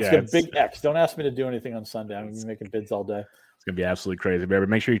off. It's a big X. Don't ask me to do anything on Sunday. I'm going to be making bids all day. It's going to be absolutely crazy. But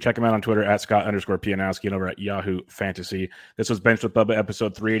make sure you check him out on Twitter at Scott_Pianowski and over at Yahoo Fantasy. This was Benched with Bubba,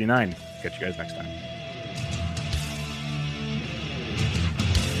 episode 389. Catch you guys next time.